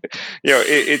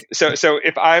 So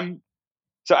if I'm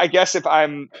so I guess if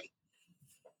I'm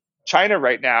China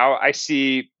right now, I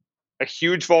see a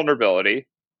huge vulnerability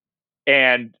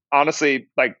and honestly,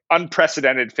 like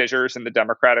unprecedented fissures in the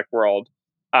democratic world,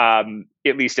 at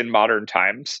least in modern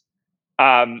times.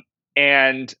 And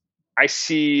I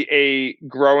see a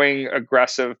growing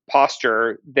aggressive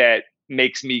posture that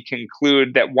makes me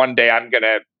conclude that one day I'm going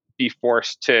to be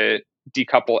forced to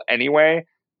decouple anyway.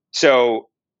 So,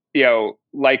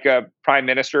 like a prime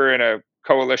minister in a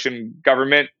coalition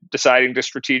government deciding to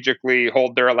strategically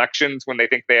hold their elections when they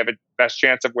think they have a best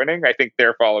chance of winning, I think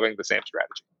they're following the same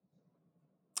strategy.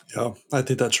 Yeah, I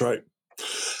think that's right.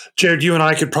 Jared, you and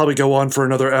I could probably go on for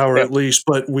another hour at least,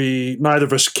 but neither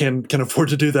of us can afford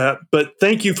to do that. But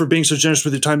thank you for being so generous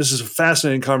with your time. This is a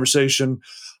fascinating conversation.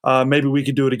 Maybe we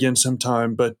could do it again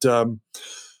sometime. But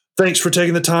thanks for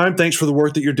taking the time. Thanks for the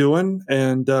work that you're doing,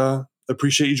 and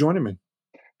appreciate you joining me.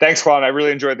 Thanks, Juan. I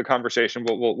really enjoyed the conversation.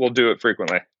 We'll do it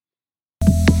frequently.